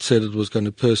state said it was going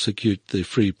to persecute the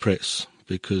free press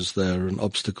because they are an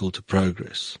obstacle to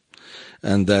progress,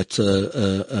 and that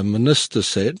a minister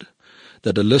said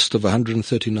that a list of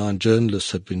 139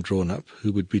 journalists had been drawn up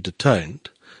who would be detained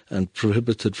and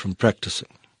prohibited from practicing,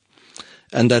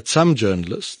 and that some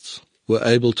journalists were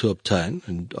able to obtain,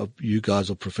 and you guys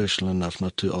are professional enough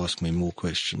not to ask me more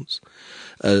questions,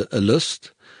 a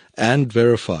list and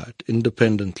verified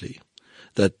independently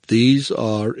that these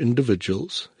are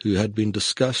individuals who had been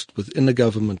discussed within a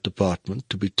government department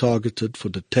to be targeted for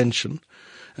detention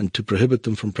and to prohibit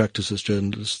them from practice as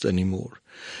journalists anymore.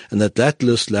 And that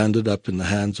list landed up in the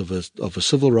hands of a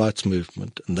civil rights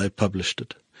movement, and they published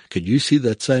it. Could you see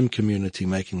that same community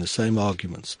making the same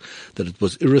arguments, that it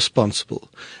was irresponsible?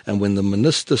 And when the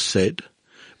minister said,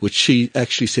 which she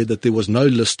actually said that there was no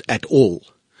list at all,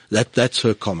 that's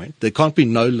her comment. There can't be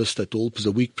no list at all, because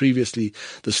a week previously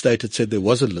the state had said there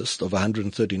was a list of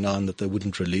 139 that they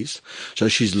wouldn't release. So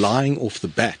she's lying off the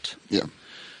bat. Yeah.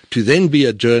 To then be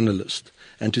a journalist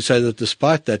and to say that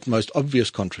despite that most obvious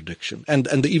contradiction, and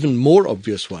the even more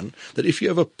obvious one, that if you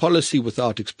have a policy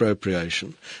without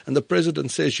expropriation and the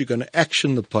president says you're going to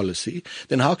action the policy,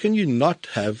 then how can you not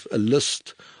have a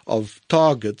list of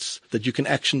targets that you can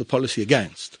action the policy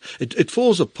against? It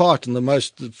falls apart in the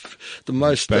most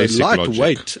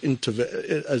lightweight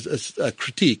as a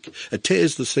critique. It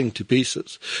tears this thing to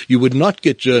pieces. You would not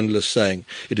get journalists saying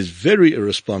it is very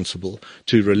irresponsible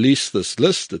to release this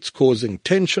list. It's causing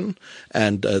tension,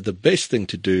 and the best thing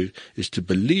to do is to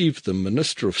believe the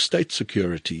Minister of State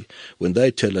Security when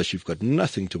they tell us you've got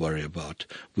nothing to worry about.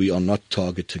 We are not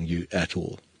targeting you at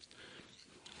all.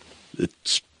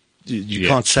 You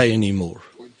can't say any more.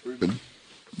 Do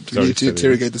we need to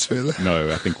interrogate this further? No,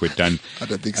 I think we're done. I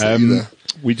don't think so either.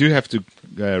 We do have to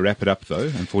wrap it up, though,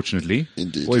 unfortunately.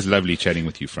 Indeed. Always lovely chatting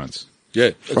with you, Frans.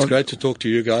 Yeah, it's great to talk to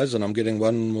you guys, and I'm getting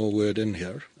one more word in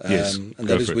here. Yes, and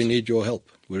that is we need your help.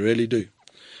 We really do.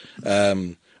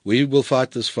 We will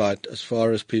fight this fight as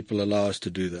far as people allow us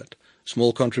to do that.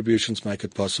 Small contributions make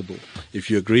it possible.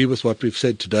 If you agree with what we've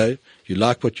said today, you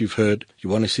like what you've heard, you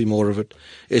want to see more of it,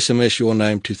 SMS your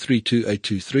name to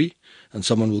 32823 and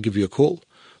someone will give you a call,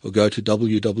 or go to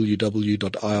www.irr.org.za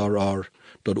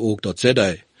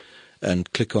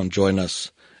and click on Join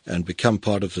Us and become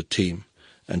part of the team,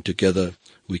 and together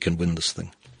we can win this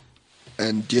thing.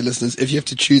 And dear listeners, if you have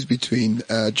to choose between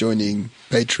joining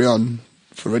Patreon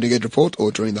for Renegade Report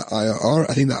or joining the IRR,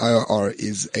 I think the IRR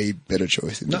is a better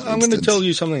choice. No, I'm going to tell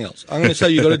you something else. I'm going to say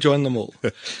you've got to join them all.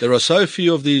 There are so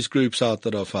few of these groups out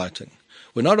that are fighting.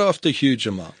 We're not after huge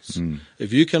amounts.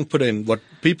 If you can put in what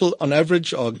people on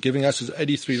average are giving us is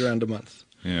 83 Rand a month.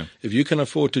 Yeah. If you can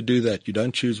afford to do that, you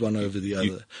don't choose one over the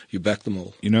other. You back them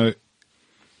all. You know,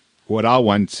 what I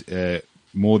want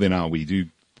more than we do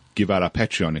give out our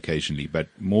Patreon occasionally, but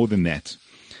more than that,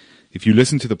 if you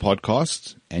listen to the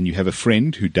podcast and you have a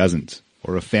friend who doesn't,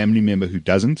 or a family member who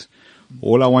doesn't,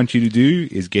 all I want you to do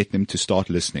is get them to start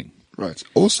listening. Right.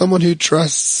 Or someone who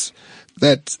trusts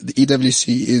that the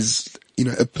EWC is,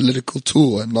 a political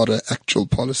tool and not an actual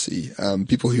policy.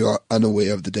 People who are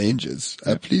unaware of the dangers.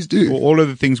 Please do. All of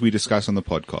the things we discuss on the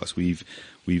podcast,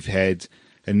 we've had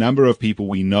a number of people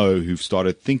we know who've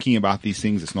started thinking about these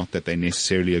things. It's not that they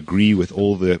necessarily agree with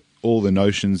all the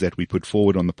notions that we put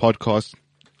forward on the podcast,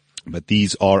 but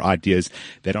these are ideas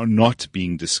that are not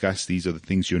being discussed. These are the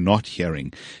things you're not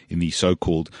hearing in the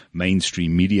so-called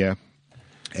mainstream media.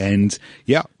 And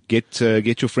get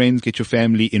your friends, get your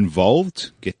family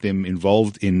involved, get them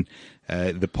involved in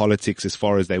the politics as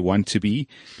far as they want to be,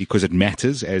 because it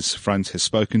matters, as Frans has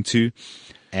spoken to,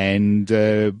 and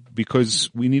because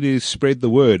we need to spread the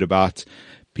word about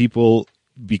people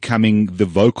becoming the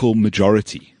vocal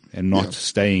majority and not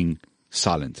staying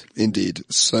silent. Indeed.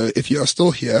 So if you are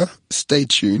still here, stay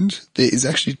tuned. There is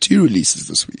actually 2 releases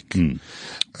this week.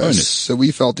 So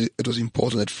we felt it was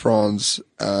important that Frans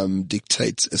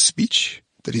dictates a speech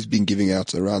that he's been giving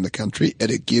out around the country,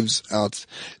 and it gives out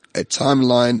a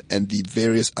timeline and the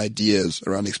various ideas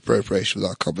around expropriation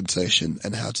without compensation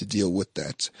and how to deal with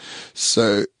that.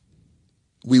 So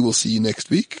we will see you next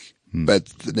week, but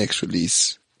the next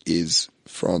release is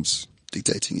Frans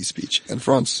dictating his speech. And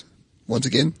Frans, once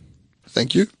again,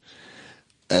 thank you.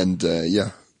 And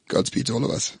Godspeed to all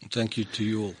of us. Thank you to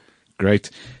you all.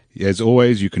 Great. As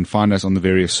always, you can find us on the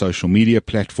various social media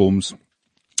platforms.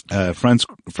 Frans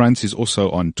is also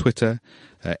on Twitter,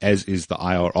 as is the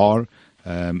IRR,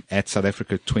 at South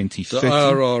Africa 2030. The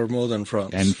IRR more than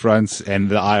France. And France, and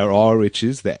the IRR, which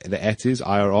is, the at is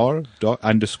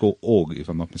IRR._org, if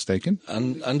I'm not mistaken.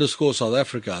 Underscore South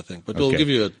Africa, I think, but we'll give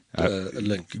you a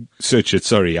link. Search it,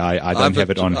 sorry, I don't have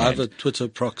it on hand. I have a Twitter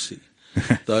proxy.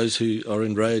 Those who are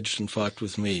enraged and fight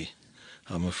with me,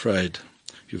 I'm afraid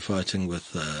you're fighting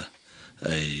with a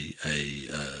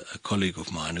colleague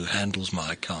of mine who handles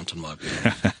my account on my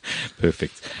behalf.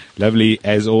 Perfect. Lovely.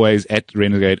 As always, at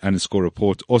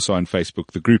Renegade_Report, also on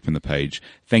Facebook, the group and the page.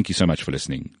 Thank you so much for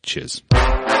listening. Cheers.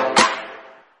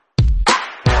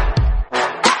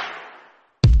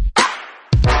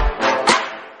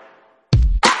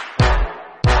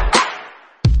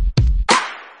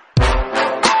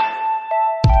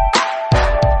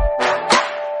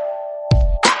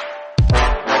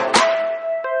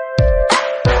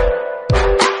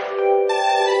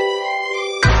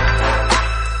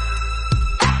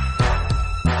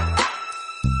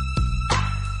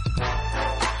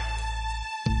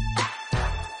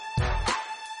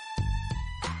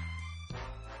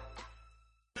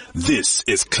 This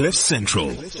is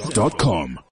CliffCentral.com.